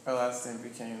 Our last name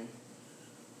became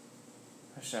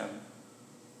Hashem.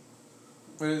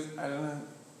 But I don't know.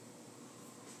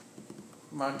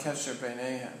 Ma kesher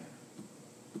beineihem.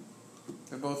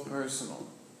 They're both personal,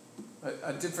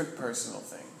 a different personal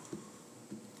thing.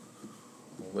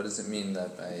 What does it mean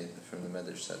that from the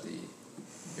Medrash that the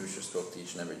Yeshua spoke to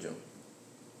each and every Jew?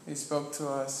 He spoke to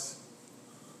us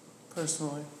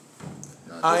personally.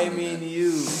 No, it I doesn't mean that.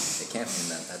 you. It can't mean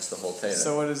that. That's the whole Torah.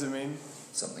 So what does it mean?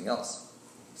 Something else.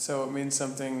 So it means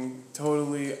something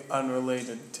totally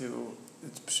unrelated to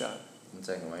its pshat. One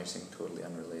second, why are you saying totally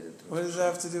unrelated to What does it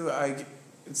have to do?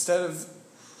 Instead of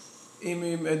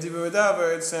Imi Ediba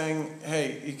Vayedaber, it's saying,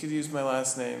 hey, you could use my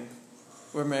last name.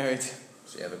 We're married.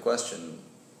 So you have a question.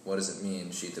 What does it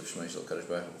mean? Shita of Shemar Shel Kadosh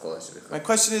Baruch Hu. My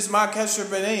question is Ma Kesher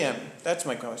B'neihem. That's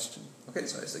my question. Okay,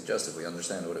 so I suggest if we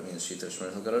understand what it means, Shita of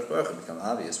Shemar Shel Kadosh Baruch Hu, it becomes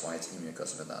obvious why it's Imi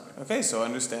Yakasav Vayedaber. Okay, so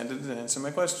understand it and answer my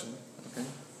question. Okay.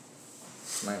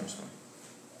 It's my response.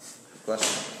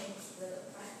 Question.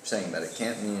 Saying that it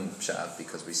can't mean pshat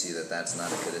because we see that that's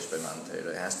not a kiddush by Matan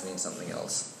Torah. It has to mean something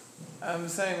else. I'm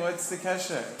saying, what's the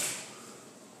kesher?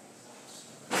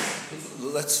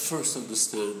 Let's first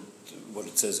understand what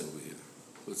it says over here.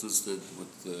 Let's understand what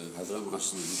the Hadram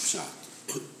Rashi Pshat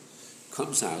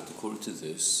comes out, according to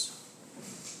this,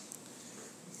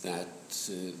 that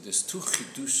there's two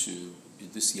chidushim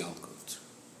in this Yalkut.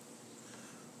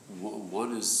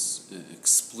 One is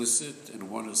explicit and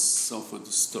one is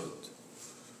self-understood.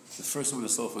 The first one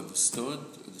is self-understood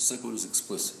and the second one is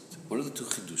explicit. What are the two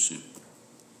chidushim?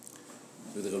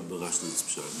 With the Rabbi Marash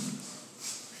Pshat.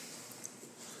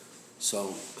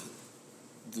 So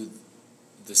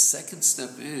the second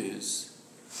step is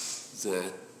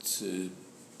that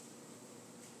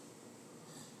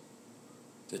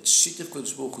that Shita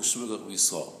Kodesh Baruch Hu Shmei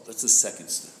Yisrael. That's the second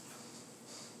step.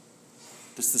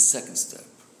 That's the second step.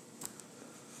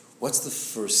 What's the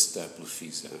first step,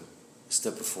 Lefiza? A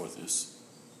step before this.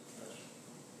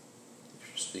 If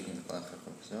you're speaking to Klal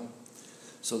Chacham,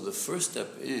 so the first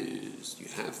step is you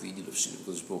have the union of Shita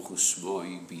Kodesh Baruch Hu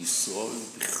Shmei B'Yisrael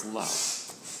B'Chlal.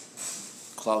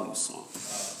 Klal Yisrael.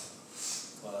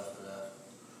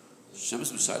 Hashem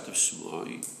is beside of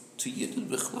Shmai to Yidden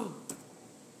B'Chlal.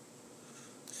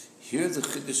 Here the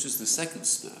Chiddush is the second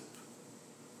step.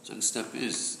 The second step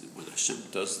is when Hashem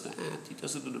does that, He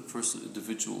does it in a personal,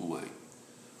 individual way.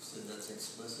 So that's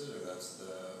explicit, or that's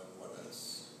the what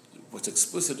else? What's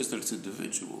explicit is that it's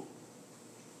individual.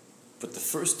 But the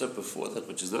first step before that,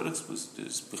 which is not explicit,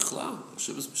 is Bichlal.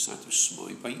 Hashem is B'shat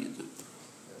Shmoi Vayedaber.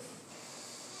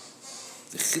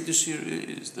 The Chiddush here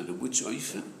is that in which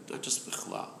oifen, not just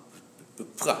Bichlal,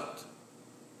 but Prat.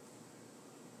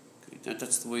 Okay,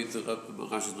 that's the way the Rebbe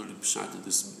Marash is learning B'shat in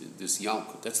this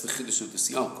Yalkut. That's the Chiddush of this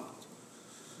Yalkut.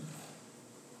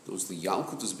 Those the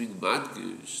Yalkut is being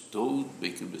madgish. Don't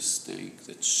make a mistake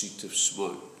that Shit of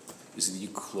Shmoi is in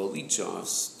your clolly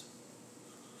just.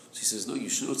 So he says, no, you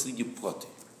should know it's in your plotting.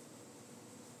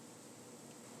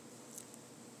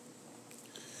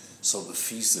 So the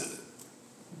Fiza.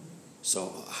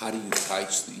 So how do you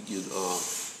touch the Indian of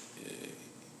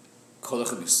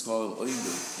Kolach and Yisrael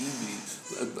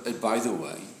Oime? And by the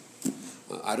way,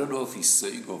 I don't know if he's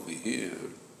saying over here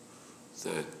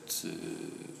that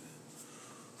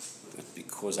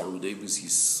because our name is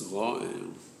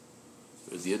Yisrael,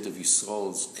 at the end of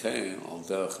Yisrael's Keil, Al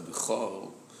Derech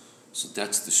Bechol, so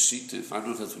that's the Shittif. I don't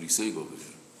know if that's what he's saying over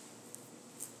here.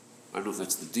 I don't know if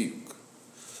that's the Diuk.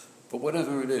 But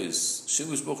whatever it is,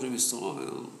 Shivush Bochrim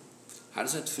Yisrael, how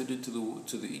does that fit into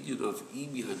the Indian of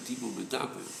Imi Hadimu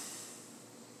Medaber?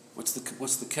 What's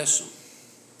the Keshem?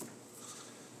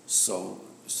 So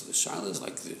the Shaila is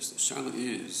like this. The Shaila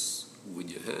is, when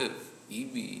you have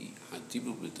Imi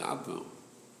Hadimu Medaber,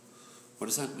 what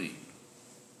does that mean?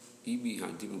 Imi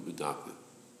Hadimu Medaber.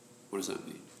 What does that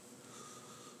mean?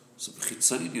 So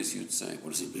b'chitzonius you'd say,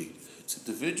 what does it mean? It's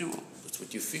individual. That's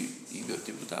what you feel. Imi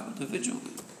Hadimu Medaber,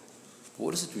 individually. But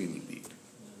what does it really mean?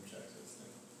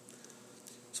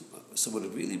 So what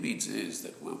it really means is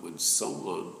that when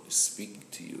someone is speaking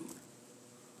to you,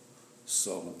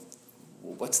 so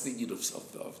what's the unit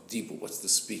of Dibur? What's the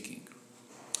speaking?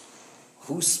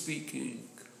 Who's speaking?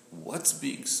 What's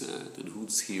being said? And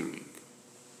who's hearing?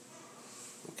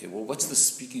 Okay, well, what's the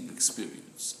speaking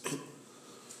experience?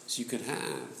 So you can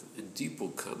have in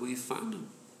Dibur Kama Yifanim.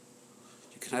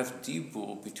 You can have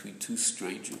Dibur between two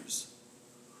strangers.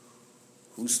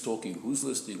 Who's talking? Who's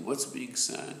listening? What's being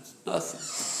said? Nothing.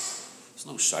 There's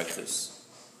no shaykhs.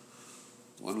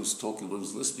 The one who's talking, the one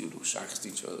who's listening, no shaykhs to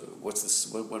each other. What's this?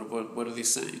 What are they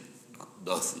saying?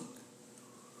 Nothing.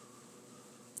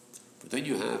 But then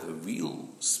you have a real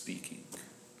speaking.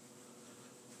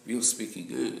 Real speaking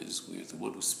is where the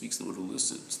one who speaks, the one who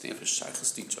listens, they have a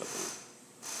shaykhs to each other.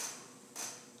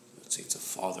 Let's say it's a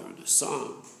father and a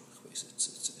son.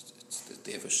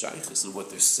 They have a shaykhs, and what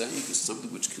they're saying is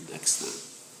something which connects them.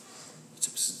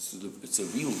 It's a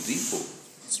real dibur.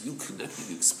 It's a real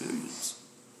connecting experience.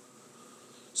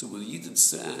 So when Yidden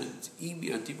said,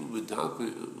 Imi Adibu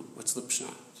Medaber, what's the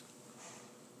pshat?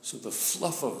 So the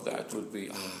fluff of that would be,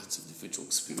 it's an individual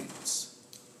experience.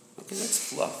 Okay, that's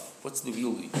fluff. What's the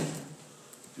real Yidden?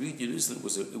 The real Yidden is that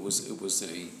it was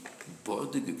a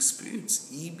bonding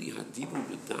experience. Imi Adibu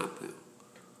Medaber.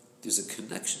 There's a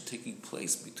connection taking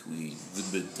place between the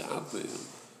Medaber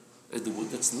and the one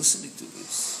that's listening to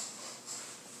this.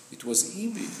 It was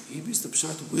Imi. Imi is the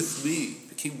pshat with me. It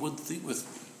became one thing with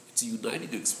me. It's a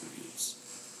uniting experience.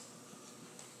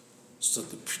 So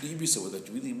the Pnimi, so what that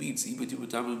really means, Imi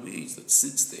Dimadama means that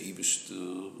since the Eibush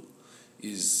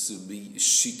is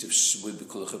sheet of Shemon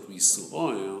B'Kolachat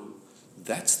Yisrael,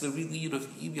 that's the real union of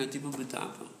Imi Adimu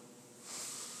Medama.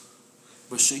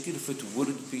 Mashenkin, if it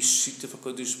wouldn't be sheet of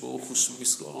HaKadosh Baruch Hu Shemon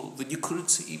Yisrael, then you couldn't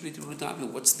say Imi Adimu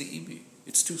Medama. What's the Imi?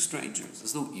 It's two strangers.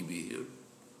 There's no Imi here.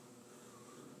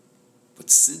 But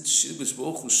since Shibush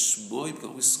Baruch Hu Shmoi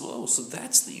B'Kol Yisrael, so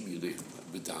that's the Imi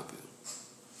Medaber.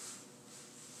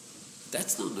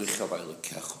 That's not Neichav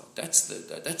Elokecha. That's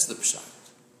the pshat.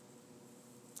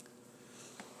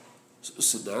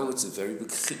 So now it's a very big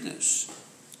chiddush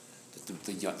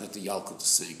that the Yalkut is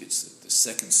saying. It's the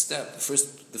second step. The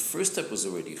first step was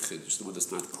already a chiddush, the one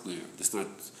that's not clear, that's not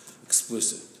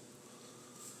explicit.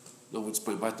 No, it's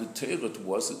by Matan Torah. It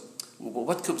wasn't. Well,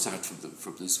 what comes out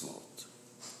from this vault?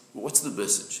 Well, what's the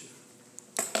message here?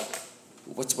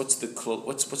 What's the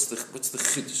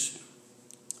chiddush here?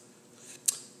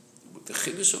 The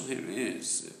chiddush over here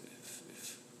is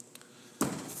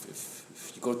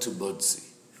if you go to Monsey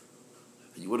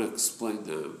and you want to explain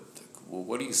them, well,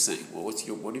 what are you saying? Well, what do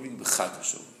you mean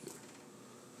b'chadash over here?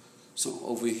 So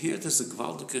over here there's a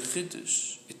gvaldik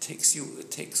chiddush. It takes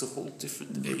a whole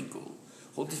different angle,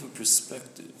 whole different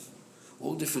perspective,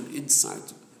 whole different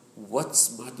insight.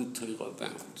 What's Matan Torah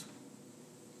about?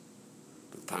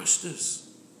 But Pashtus,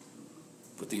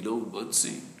 but they know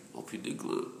Monsey,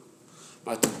 Opinigla.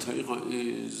 Matan Torah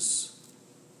is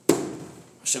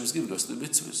Hashem's given us the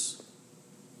mitzvahs.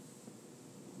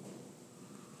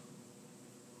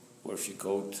 Or if you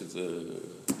go to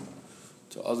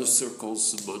other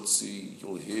circles in Monsey,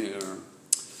 you'll hear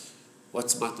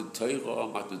What's Matan Torah?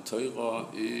 Matan Torah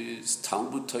is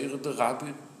Talmud Torah the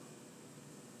Rabbi.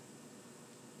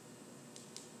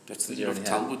 That's the name of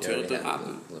Talmud Torah the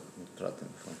Rabbi.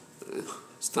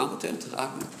 It's Talmud Torah the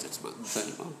Rabbi. That's Matan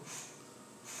Torah.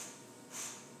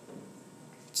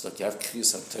 It's like you have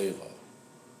Kriyas HaTorah.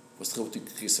 What's the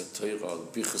Kriyas HaTorah,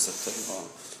 Birchas HaTorah,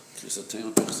 Kriyas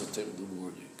HaTorah, Birchas HaTorah in the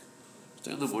morning.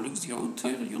 In the morning is your own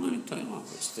Torah, you're learning Torah. But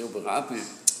still, the Rabbi,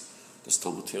 there's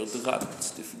Talmud Torah the Rabbi.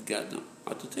 It's a different Gadol.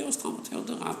 Matan Torah is Talmud Torah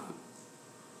the Rabbi.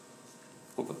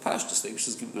 Well, the Pashtus, the Eibush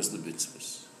is giving us the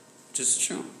mitzvahs, which is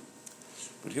true.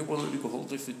 But here we're learning a whole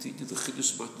different thing. The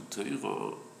Chiddush Matan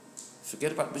Torah.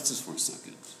 Forget about mitzvahs for a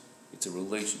second. It's a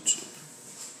relationship.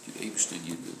 The Eibush and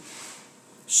Yidden.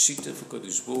 Shita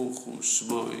v'Kadosh Baruch Hu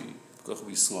Shmoi v'Koch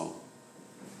Yisrael.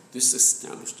 This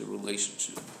established a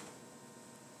relationship.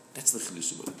 That's the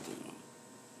Chiddush of Matan Torah.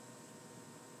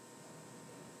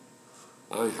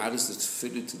 How does it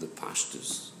fit into the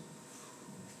Pashtus?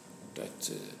 That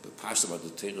the Pashtus about the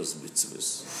Torah's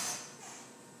mitzvahs.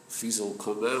 These all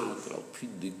come out that Al Pi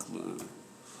Nikla, Al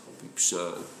Pi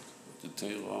Pshat, the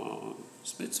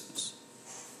Torah's mitzvahs.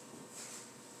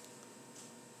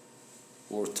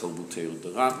 Or Talmud Torah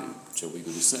the Rabbi, which are we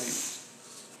going to say?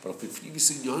 But Al Pi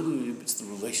Pnimiyus Inyanim, it's the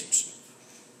relationship.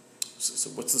 So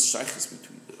what's the shaykhus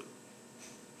between them?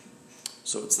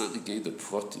 So it's not again the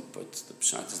proti, but the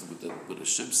pshat is that when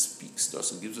Hashem speaks to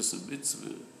us and gives us a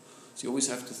mitzvah, so you always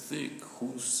have to think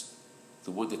who's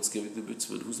the one that's giving the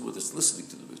mitzvah and who's the one that's listening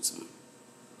to the mitzvah.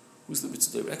 Who's the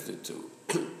mitzvah directed to?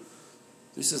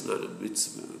 This is not a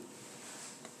mitzvah.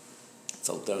 It's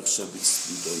al derech Hashem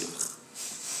mitzvah.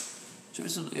 Hashem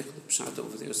is the pshat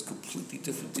over there is a completely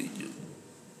different thing.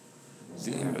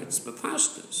 There it's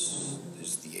bepashtas.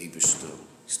 There's the Eibishter.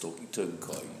 He's talking to a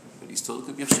guy. And he's telling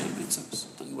him, Hashem mitzvahs,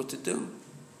 telling you what to do,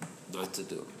 not to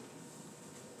do.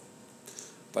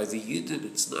 By the Yidden,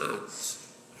 it's not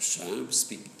Hashem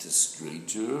speaking to a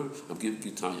stranger, I'm giving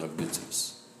you Tanya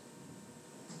mitzvahs.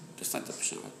 That's not the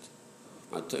pshat.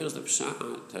 My Torah is the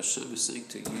pshat, Hashem is saying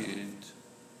to Yid,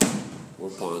 we're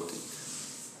bonding,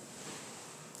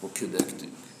 we're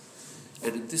connecting.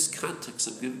 And in this context,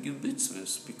 I'm giving you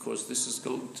mitzvahs because this is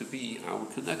going to be our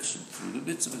connection through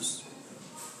the mitzvahs.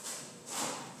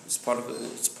 It's part of the.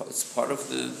 It's part of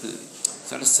the. It's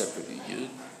not a separate union.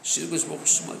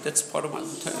 That's part of my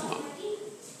Torah.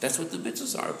 That's what the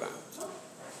mitzvahs are about.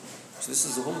 So this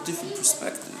is a whole different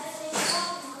perspective.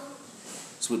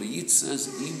 So when the Yid says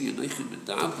 "Imi Yonechim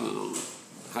Medaber,"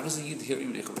 how does the Yid hear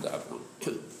Imi Yonechim Medaber?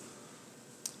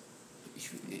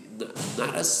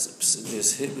 Not as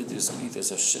there's him and there's me, there's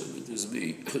Hashem and there's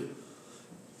me.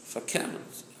 If I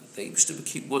can't, they used to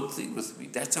keep one thing with me.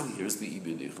 That's how he hears the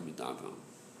Imi Yonechim Medaber.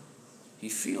 He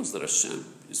feels that Hashem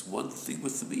is one thing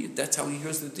with me, and that's how he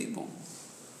hears the Dibur.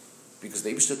 Because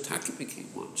the Eibishter Taki became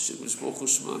one. Shem Baruch Hu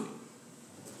Shmai.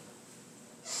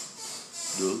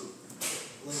 No?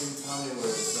 Like in Tanya where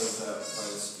it says that by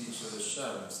the speech of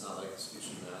Hashem, it's not like the speech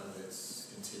of man, it's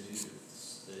continued, it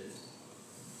stays.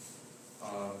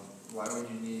 Why would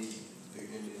you need the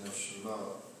Indian of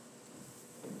Shema?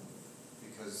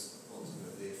 Because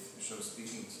ultimately, if Hashem's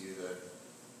speaking to you, that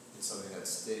it's something that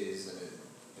stays, and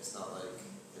it's not like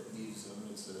it leaves them,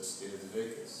 it's a state of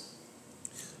Dveikus.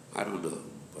 I don't know,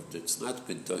 but it's not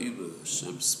B'dayim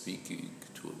Hashem speaking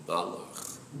to a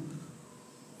Malach,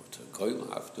 or to a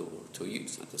Goyim after, or to a Yid.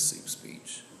 It's not the same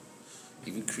speech.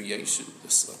 Even creation,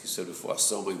 just like you said before, I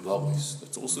saw my Malis,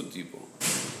 that's also Dibur.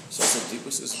 So Dibur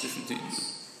is a different thing.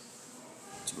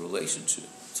 It's a relationship,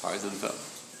 it's higher than that.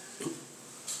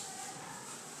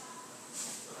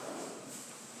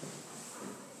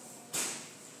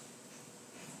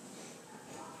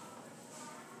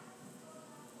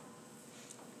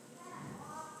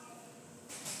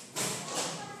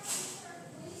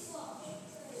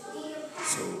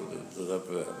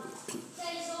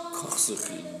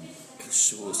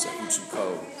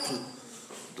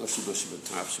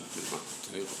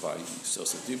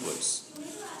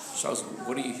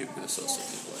 What do you hear in so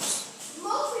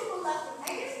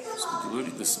you're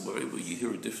learning this Bible, you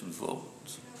hear a different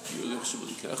vote. You're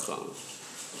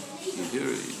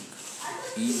hearing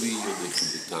Imi every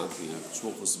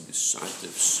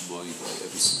single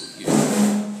year.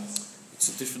 It's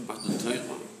a different Matan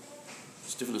Torah.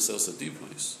 It's different as also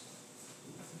Dibros.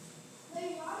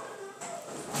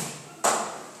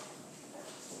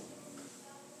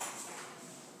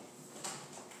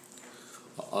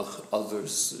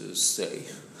 Others say,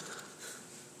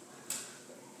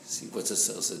 see, what's a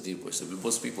Selsa Dibros? I mean,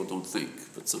 most people don't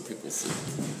think, but some people think.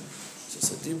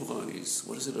 Selsa Dibros,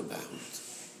 what is it about?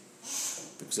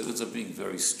 Because it ends up being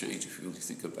very strange if you really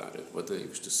think about it. What they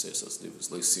used to say, Selsa Dibros,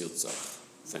 Leisirtzach.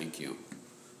 Thank you.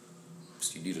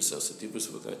 So you need a sensitivity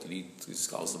for that. You need to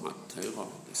discuss the Torah,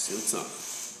 the Sirza.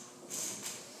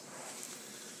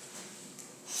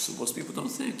 So most people don't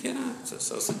think, it's a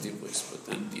sensitivity, but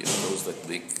then those that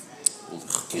make all the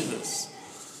chikiras,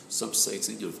 some say it's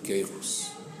in your gerus.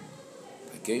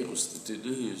 By gerus, the thing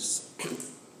is,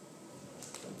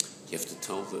 you have to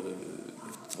tell the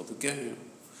ger.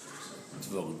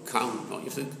 You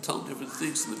have to tell different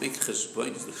things, and they make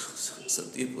cheshbon, the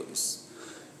sensitivity.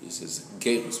 He says,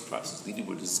 gerus process, leading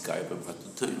with this guy about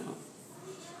the Torah.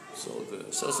 So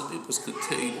the sensitivity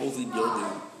contain all the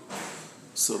young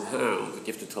somehow that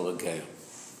you have to tell a ger,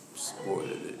 or in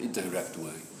an indirect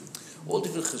way. All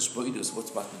different cheshbonos,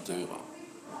 what's about the Torah?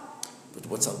 But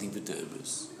what's our Vayedaber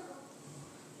is?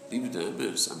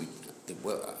 Vayedaber, I mean,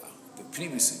 the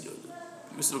previous in the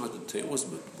previous about the Torah was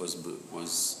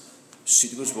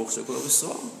Shidduch Shmoch Shekol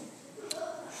Yisrael.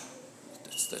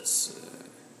 That's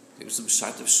there was some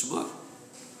shot of Shema.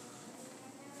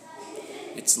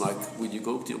 It's like when you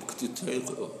go to the Torah,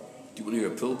 do you want to hear a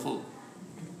pilpul?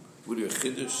 Do you want to hear a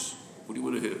chiddush? What do you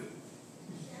want to hear?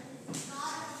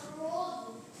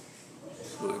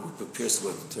 So we prepare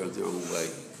someone to turn their own way.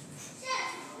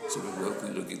 So we're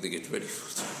working, they get ready for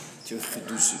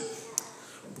Chiddushim.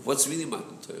 But what's really about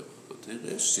the Torah? The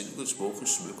Torah is Shidduch Shmoch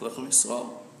Shekol Yisrael.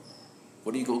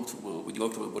 What are you going to?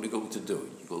 What are you going to do?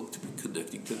 You're going to be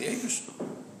connecting to the Eibishter.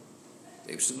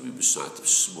 The Eibishter is going to be beside of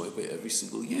Shmoy by every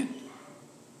single year.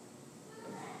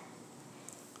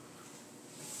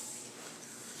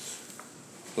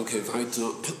 Okay,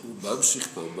 weiter. Mamshich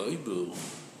b'maymer.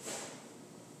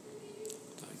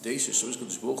 Deze Shlosh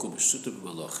Kodesh Baruch Hu Meshuta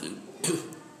b'malachim.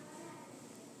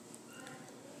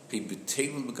 Ein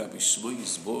betelim b'gabi Shmoy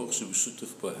Yisborach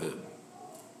she'Meshutaf b'hem.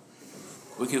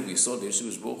 Again, we saw the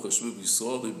Yeshua Baruch Hu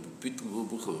Yisrael in Bitul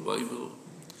Baruch Hu b'maymer.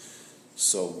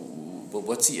 So, but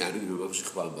what's he adding in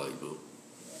Mamshich b'maymer?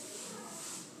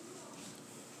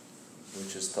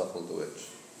 Which is toppled the which?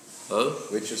 Huh?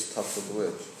 Which is toppled the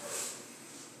which?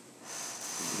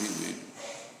 What do you mean?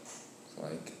 It's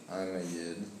like, I'm a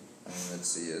Yid, I'm a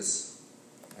Metzias,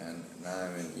 and now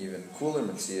I'm an even cooler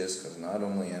Metzias, because not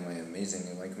only am I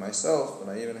amazing like myself,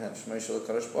 but I even have Shmei Shel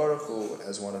HaKadosh Baruch Hu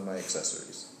as one of my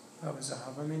accessories. Oh, is that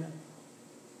Havamina?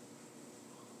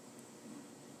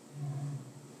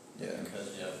 Yeah.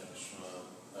 Because you have Shema,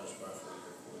 Kadosh Baruch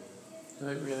Hu,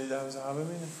 Like, really, that was a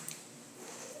Havamina?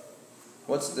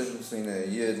 What's the difference between a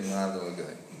Yid and a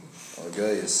Guy? Well, a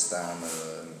Guy is Stam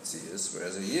Metzias,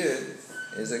 whereas a Yid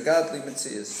is a godly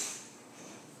Metzias.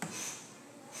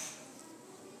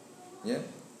 Yeah?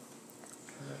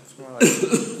 It's more like... But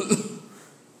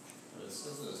it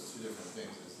says that it's two different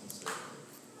things, it doesn't say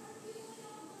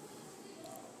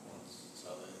one's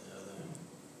Tzaddik and the other.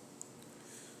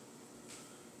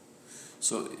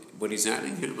 So, what he's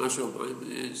adding here, Mashal B'ayim,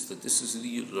 is that this is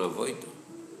the Avodah.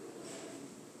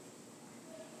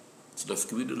 It's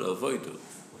nafkamin in Avodah.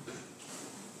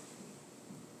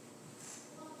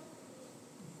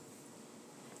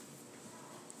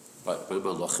 By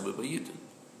Malachim and Vayidin.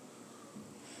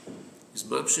 It's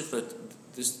mamshich that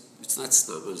this, it's not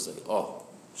stam as like,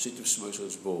 Shittim Shmoy Shel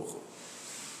Baruch Hu.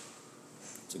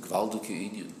 It's a gewaldige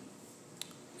inyan.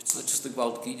 It's not just a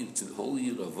gewaldige inyan, it's a whole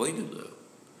inyan of Avodah now.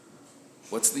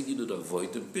 What's the inyan of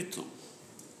Avodah? Bittul.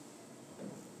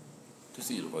 That's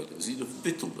the inyan of Avodah. It's the inyan of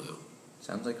Bittul now.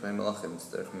 Sounds like my Melachim, it's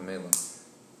Derech Memela.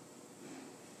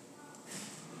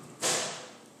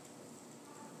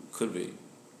 Could be.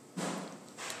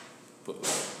 But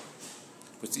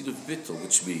it's in a bittul,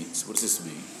 which means, what does this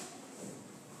mean?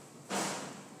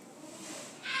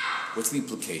 What's the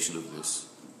implication of this?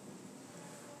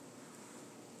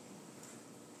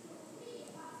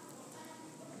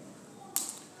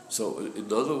 So,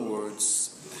 in other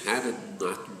words, had it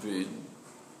not been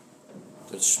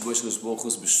that Shmoy Shel Baruch Hu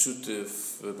was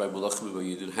Meshutev by Malachim and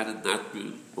Vayidin, had it not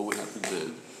been, what would happen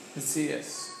then?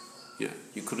 Metzias. Yeah,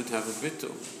 you couldn't have a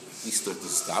bittul. At least not the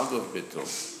style of bittul.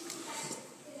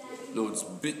 No, it's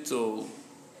bittul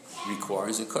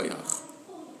requires a koyach.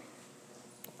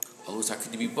 Otherwise, how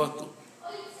can you be bottle?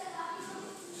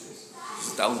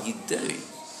 Stal yidei.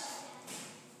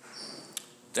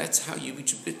 That's how you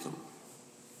reach bittul.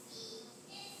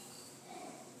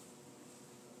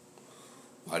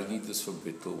 Why do you need this for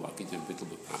bittul? Why can't you have bittul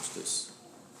with pashtus?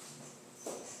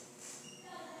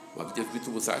 Why can't you have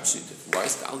bittul without shidduch? Why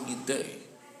stal yidei?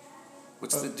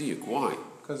 What's the diuk? Why?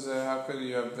 Because how could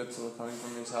you have bittul coming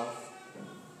from yourself?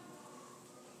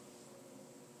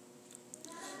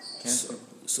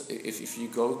 So if you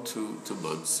go to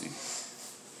Muncie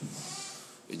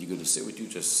and you're going to say what you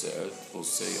just said, or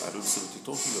say, I don't understand what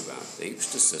you're talking about. The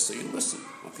Eibishter says, so you listen.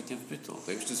 How could you have bittul?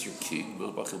 The Eibishter is your king,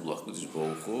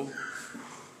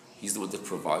 he's the one that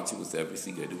provides you with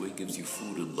everything anyway, gives you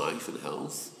food and life and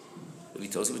health, and he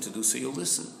tells you what to do, so you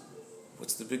listen.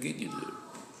 What's the big idea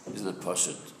there? Isn't that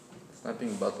pashut? It's not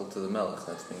being bottled to the melech,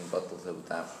 that's being bottled to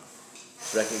that.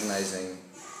 It's recognizing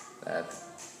that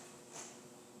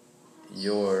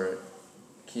your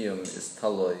kiyum is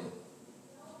taloi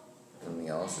something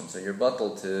else, and so you're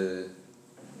bottled to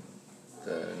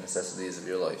the necessities of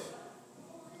your life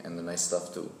and the nice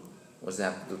stuff too. What does it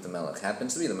have to do with the melech?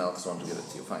 Happens to be the melech's one to give it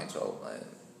to you, fine, so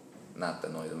not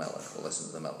annoy the melech, or listen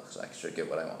to the melech, so I can sure get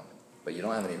what I want. But you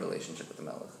don't have any relationship with the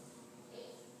melech.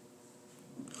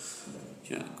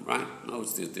 Yeah, right. No,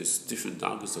 there's different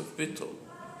dargahs of bittul.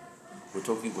 We're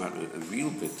talking about a real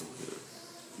bittul here.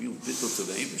 Real bittul to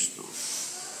the Eibishter.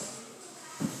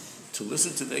 To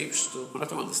listen to the Eibishter, we're not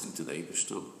talking about listening to the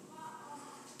Eibishter.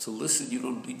 To listen, you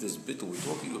don't need this bittul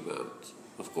we're talking about.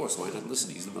 Of course, why not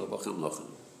listen? He's the Melech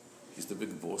HaMelachim. He's the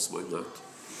big boss, why not?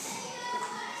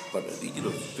 But an Indian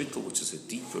of bittul, which is a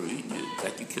deeper Indian,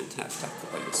 that you can't have taka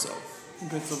by yourself.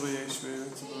 Bittul b'yeshvi,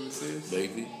 bittul b'mitzvah.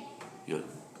 Maybe, yeah.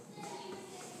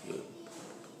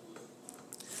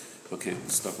 Okay,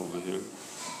 stop over here.